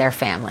back to their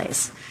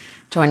families?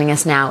 Joining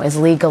us now is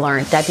Lee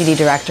Gallant, Deputy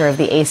Director of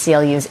the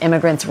ACLU's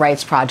Immigrants'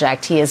 Rights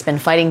Project. He has been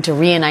fighting to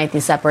reunite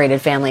these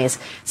separated families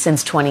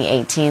since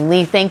 2018.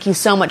 Lee, thank you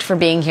so much for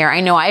being here.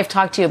 I know I've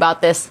talked to you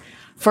about this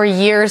for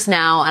years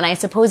now, and I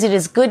suppose it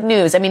is good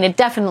news. I mean, it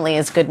definitely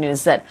is good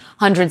news that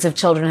hundreds of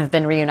children have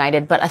been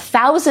reunited, but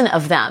 1,000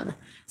 of them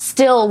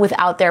still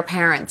without their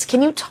parents.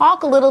 Can you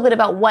talk a little bit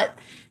about what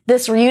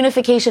this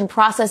reunification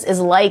process is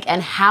like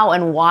and how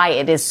and why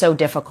it is so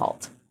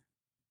difficult?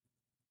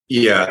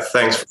 Yeah,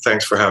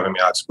 thanks for having me,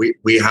 Alex.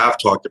 We have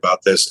talked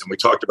about this, and we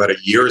talked about it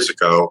years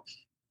ago,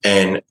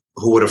 and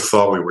who would have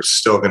thought we were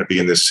still going to be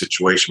in this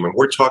situation? When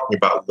we're talking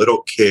about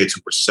little kids who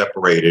were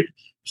separated,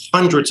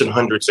 hundreds and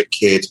hundreds of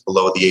kids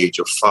below the age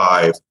of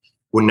 5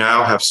 who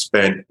now have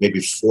spent maybe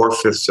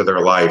 4/5 of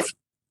their life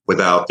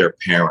without their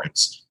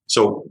parents.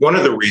 So one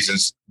of the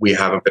reasons we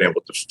haven't been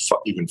able to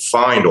even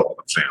find all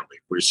the family,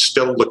 we're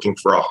still looking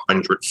for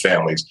 100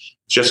 families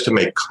just to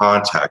make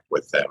contact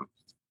with them.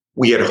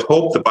 We had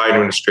hoped the Biden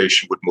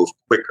administration would move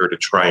quicker to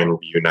try and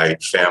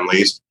reunite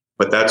families,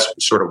 but that's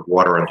sort of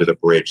water under the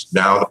bridge.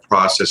 Now the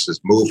process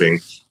is moving,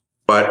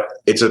 but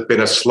it's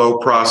been a slow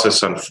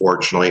process,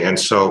 unfortunately. And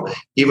so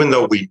even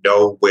though we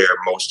know where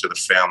most of the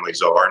families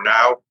are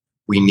now,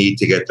 we need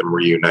to get them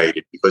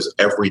reunited because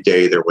every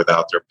day they're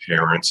without their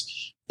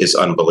parents is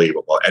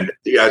unbelievable. And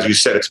as you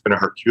said, it's been a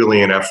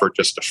Herculean effort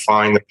just to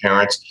find the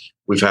parents.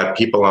 We've had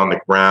people on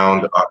the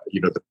ground,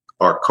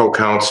 our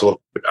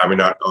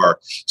our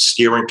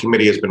steering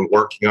committee has been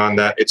working on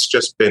that. It's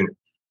just been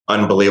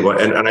unbelievable.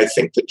 And I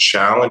think the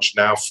challenge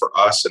now for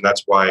us, and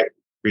that's why I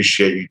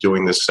appreciate you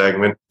doing this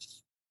segment,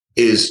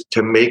 is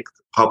to make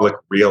the public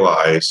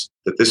realize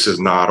that this is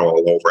not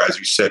all over. As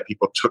you said,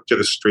 people took to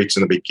the streets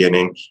in the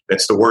beginning.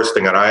 It's the worst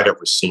thing that I had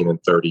ever seen in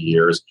 30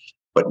 years.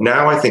 But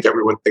now I think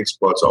everyone thinks,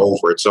 well, it's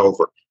over. It's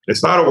over. And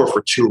it's not over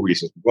for two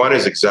reasons. One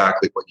is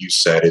exactly what you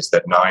said, is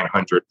that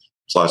 900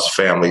 plus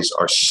families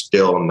are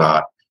still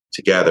not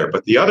together.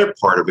 But the other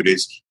part of it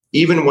is,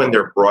 even when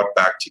they're brought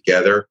back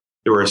together,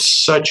 there is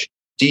such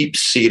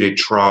deep-seated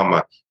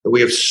trauma that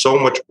we have so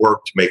much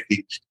work to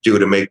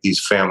make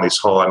these families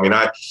whole. I mean,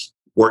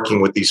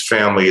 working with these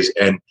families,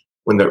 and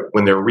when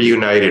they're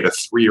reunited, a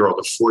 3-year-old,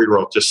 a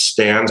 4-year-old just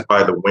stands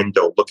by the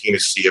window looking to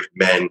see if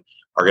men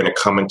are going to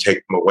come and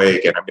take them away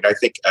again. I mean, I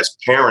think as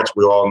parents,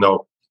 we all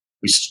know,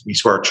 we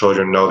our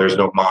children know there's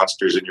no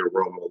monsters in your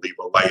room, we'll leave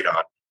a light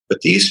on.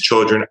 But these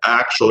children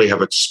actually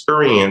have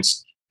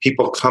experienced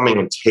people coming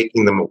and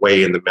taking them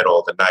away in the middle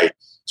of the night.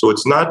 So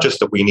it's not just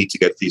that we need to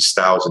get these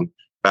 1,000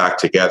 back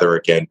together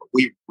again, but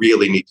we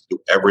really need to do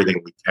everything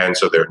we can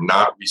so they're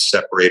not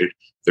re-separated,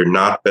 they're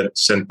not been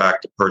sent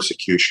back to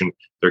persecution,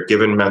 they're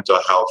given mental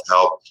health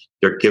help,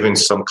 they're given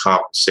some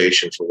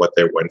compensation for what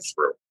they went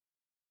through.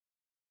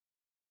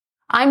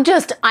 I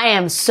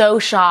am so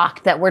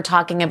shocked that we're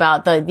talking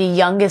about the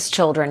youngest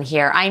children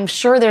here. I'm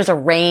sure there's a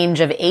range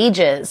of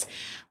ages.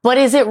 But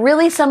is it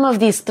really some of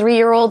these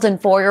 3-year-olds and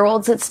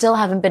 4-year-olds that still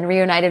haven't been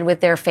reunited with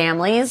their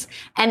families?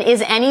 And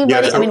is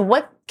anybody, Yes. I mean,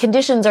 what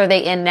conditions are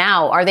they in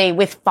now? Are they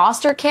with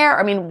foster care?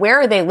 I mean, where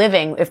are they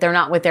living if they're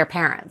not with their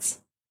parents?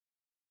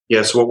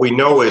 Yes, what we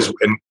know is,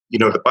 and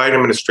the Biden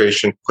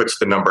administration puts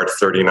the number at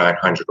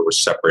 3,900 who were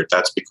separate.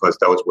 That's because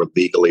those were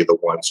legally the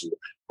ones who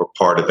were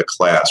part of the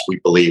class. We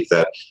believe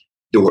that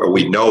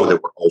we know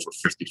that we're over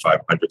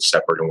 5,500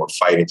 separate, and we're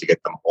fighting to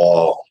get them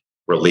all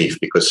relief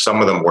because some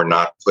of them were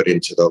not put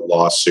into the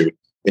lawsuit,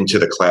 into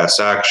the class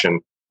action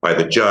by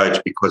the judge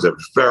because of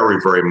very,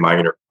 very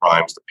minor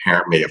crimes the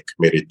parent may have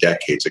committed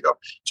decades ago.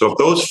 So of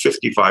those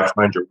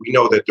 5,500, we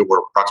know that there were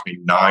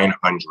approximately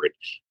 900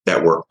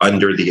 that were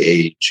under the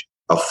age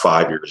of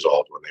 5 years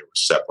old when they were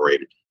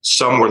separated.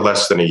 Some were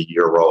less than a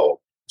year old.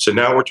 So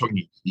now we're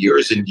talking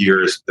years and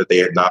years that they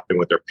had not been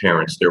with their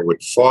parents. They're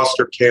with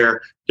foster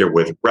care. They're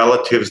with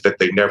relatives that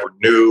they never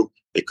knew.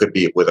 They could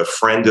be with a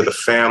friend of the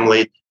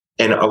family.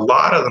 And a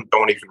lot of them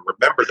don't even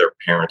remember their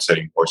parents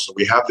anymore. So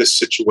we have this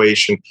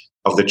situation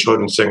of the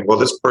children saying, well,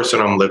 this person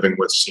I'm living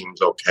with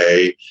seems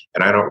okay,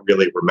 and I don't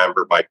really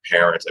remember my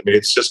parents. I mean,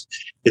 it's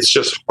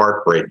just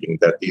heartbreaking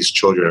that these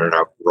children are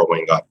now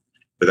growing up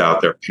without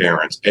their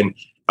parents. And,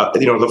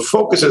 the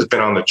focus has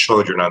been on the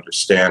children,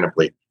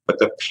 understandably, but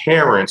the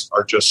parents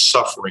are just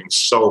suffering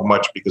so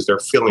much because they're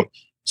feeling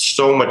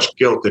so much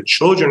guilt. The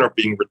children are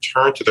being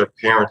returned to their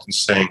parents and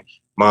saying,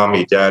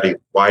 Mommy, Daddy,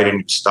 why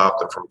didn't you stop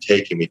them from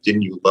taking me?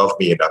 Didn't you love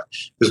me enough?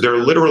 Because they're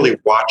literally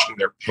watching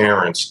their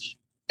parents,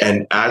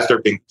 and as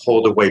they're being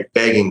pulled away,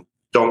 begging,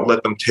 don't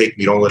let them take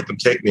me, don't let them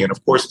take me. And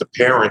of course, the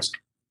parents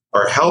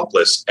are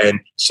helpless. And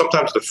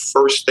sometimes the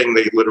first thing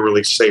they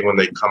literally say when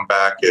they come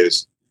back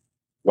is,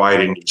 why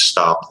didn't you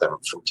stop them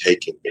from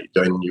taking me?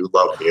 Didn't you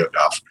love me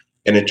enough?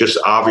 And it just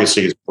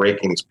obviously is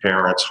breaking these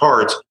parents'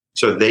 hearts,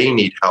 so they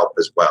need help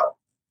as well.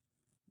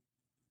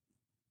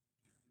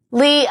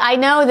 Lee, I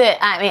know that,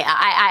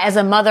 I as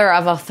a mother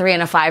of a 3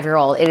 and a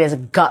 5-year-old, it is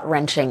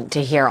gut-wrenching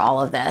to hear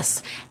all of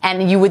this.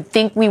 And you would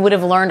think we would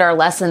have learned our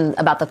lesson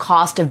about the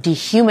cost of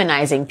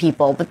dehumanizing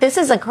people. But this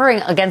is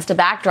occurring against a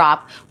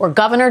backdrop where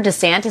Governor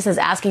DeSantis is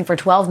asking for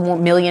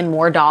 $12 million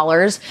more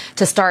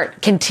to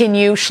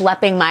continue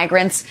schlepping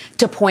migrants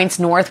to points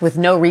north with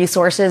no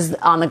resources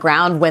on the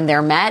ground when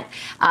they're met.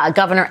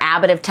 Governor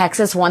Abbott of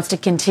Texas wants to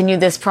continue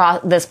this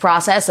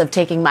process of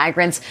taking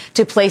migrants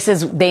to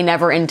places they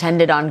never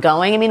intended on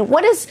going. I mean,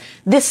 what does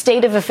this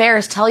state of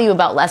affairs tell you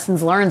about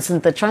lessons learned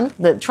since the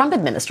Trump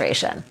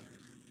administration?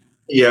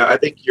 Yeah, I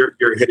think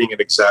you're hitting it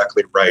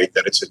exactly right,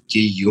 that it's a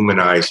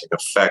dehumanizing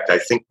effect. I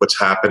think what's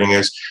happening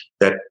is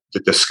that the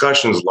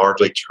discussion is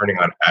largely turning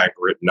on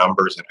aggregate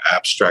numbers and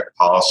abstract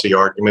policy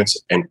arguments,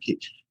 and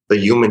the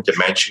human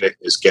dimension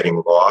is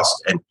getting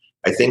lost. And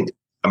I think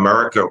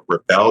America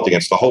rebelled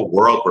against, the whole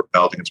world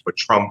rebelled against what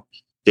Trump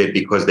did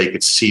because they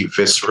could see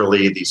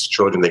viscerally these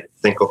children, they could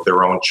think of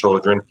their own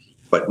children.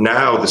 But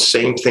now the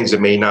same things,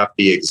 it may not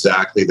be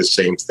exactly the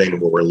same thing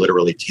where we're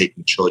literally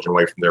taking children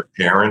away from their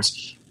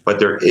parents, but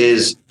there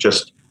is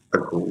just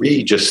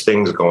egregious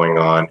things going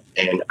on.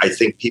 And I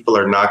think people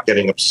are not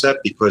getting upset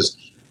because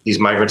these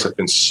migrants have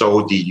been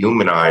so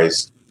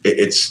dehumanized.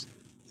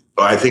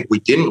 I think we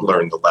didn't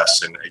learn the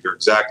lesson. You're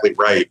exactly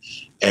right.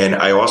 And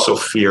I also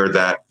fear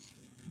that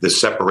the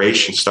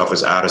separation stuff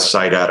is out of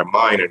sight, out of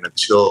mind. And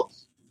until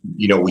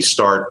we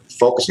start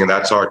focusing.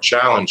 That's our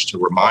challenge, to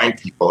remind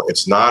people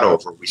it's not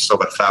over. We still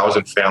have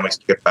 1,000 families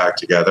to get back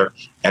together.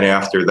 And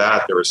after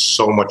that, there is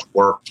so much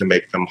work to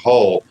make them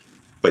whole.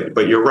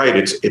 But you're right.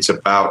 It's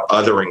about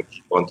othering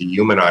people and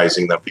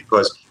dehumanizing them,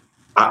 because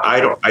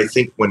I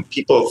think when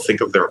people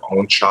think of their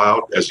own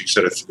child, as you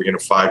said, a 3 and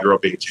a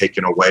 5-year-old being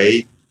taken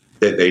away,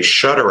 that they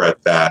shudder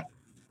at that.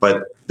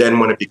 But then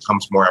when it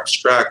becomes more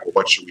abstract, well,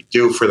 what should we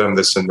do for them,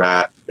 this and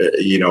that,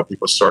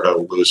 people start to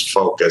lose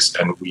focus.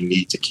 And we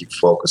need to keep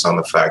focus on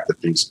the fact that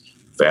these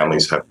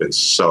families have been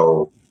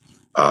so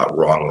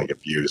wrongly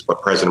abused. But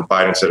President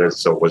Biden said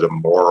it was a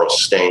moral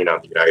stain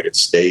on the United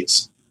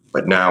States.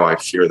 But now I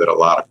fear that a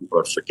lot of people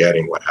are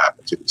forgetting what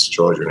happened to these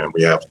children. And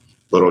we have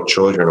little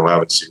children who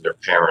haven't seen their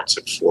parents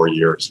in 4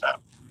 years now.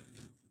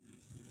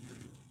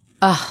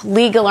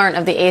 Lee Gallant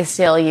of the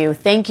ACLU,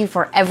 thank you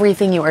for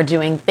everything you are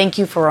doing. Thank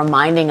you for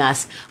reminding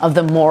us of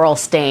the moral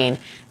stain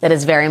that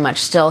is very much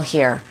still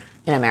here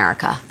in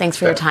America. Thanks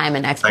for your time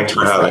and expertise,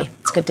 Lee.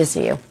 It's good to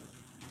see you.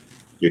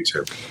 You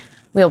too.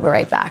 We'll be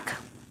right back.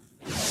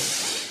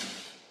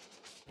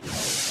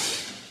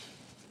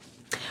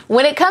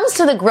 When it comes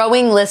to the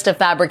growing list of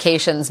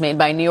fabrications made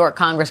by New York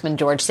Congressman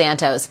George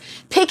Santos,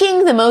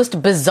 picking the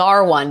most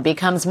bizarre one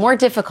becomes more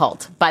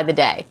difficult by the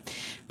day.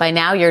 By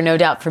now, you're no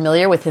doubt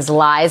familiar with his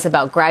lies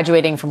about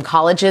graduating from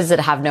colleges that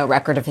have no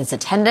record of his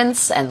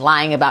attendance and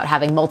lying about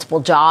having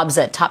multiple jobs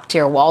at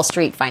top-tier Wall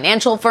Street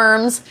financial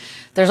firms.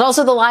 There's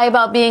also the lie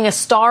about being a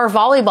star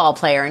volleyball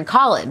player in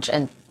college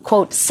and,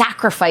 quote,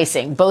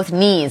 sacrificing both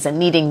knees and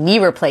needing knee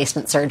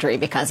replacement surgery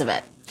because of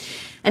it.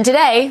 And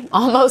today,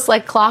 almost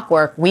like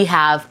clockwork, we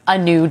have a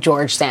new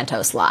George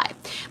Santos lie.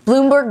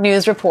 Bloomberg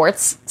News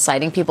reports,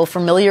 citing people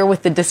familiar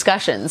with the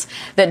discussions,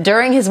 that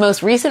during his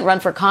most recent run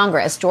for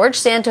Congress, George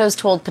Santos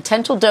told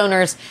potential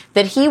donors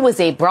that he was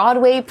a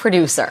Broadway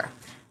producer,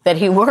 that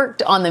he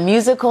worked on the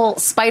musical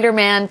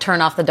Spider-Man Turn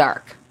Off the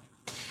Dark.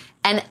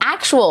 An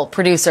actual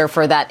producer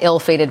for that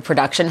ill-fated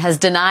production has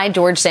denied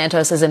George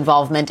Santos'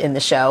 involvement in the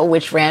show,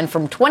 which ran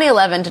from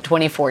 2011 to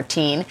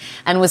 2014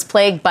 and was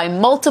plagued by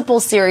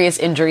multiple serious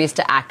injuries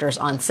to actors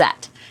on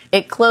set.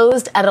 It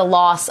closed at a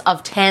loss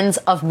of tens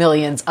of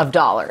millions of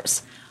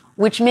dollars,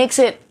 which makes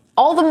it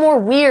all the more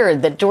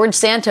weird that George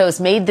Santos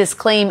made this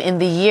claim in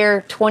the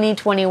year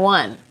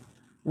 2021.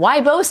 Why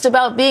boast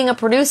about being a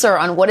producer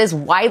on what is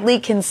widely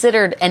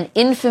considered an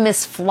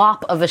infamous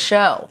flop of a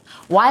show?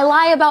 Why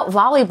lie about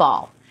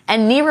volleyball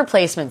and knee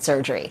replacement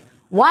surgery?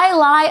 Why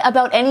lie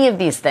about any of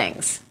these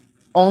things?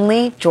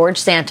 Only George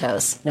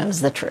Santos knows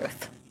the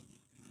truth.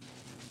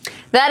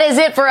 That is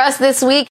it for us this week.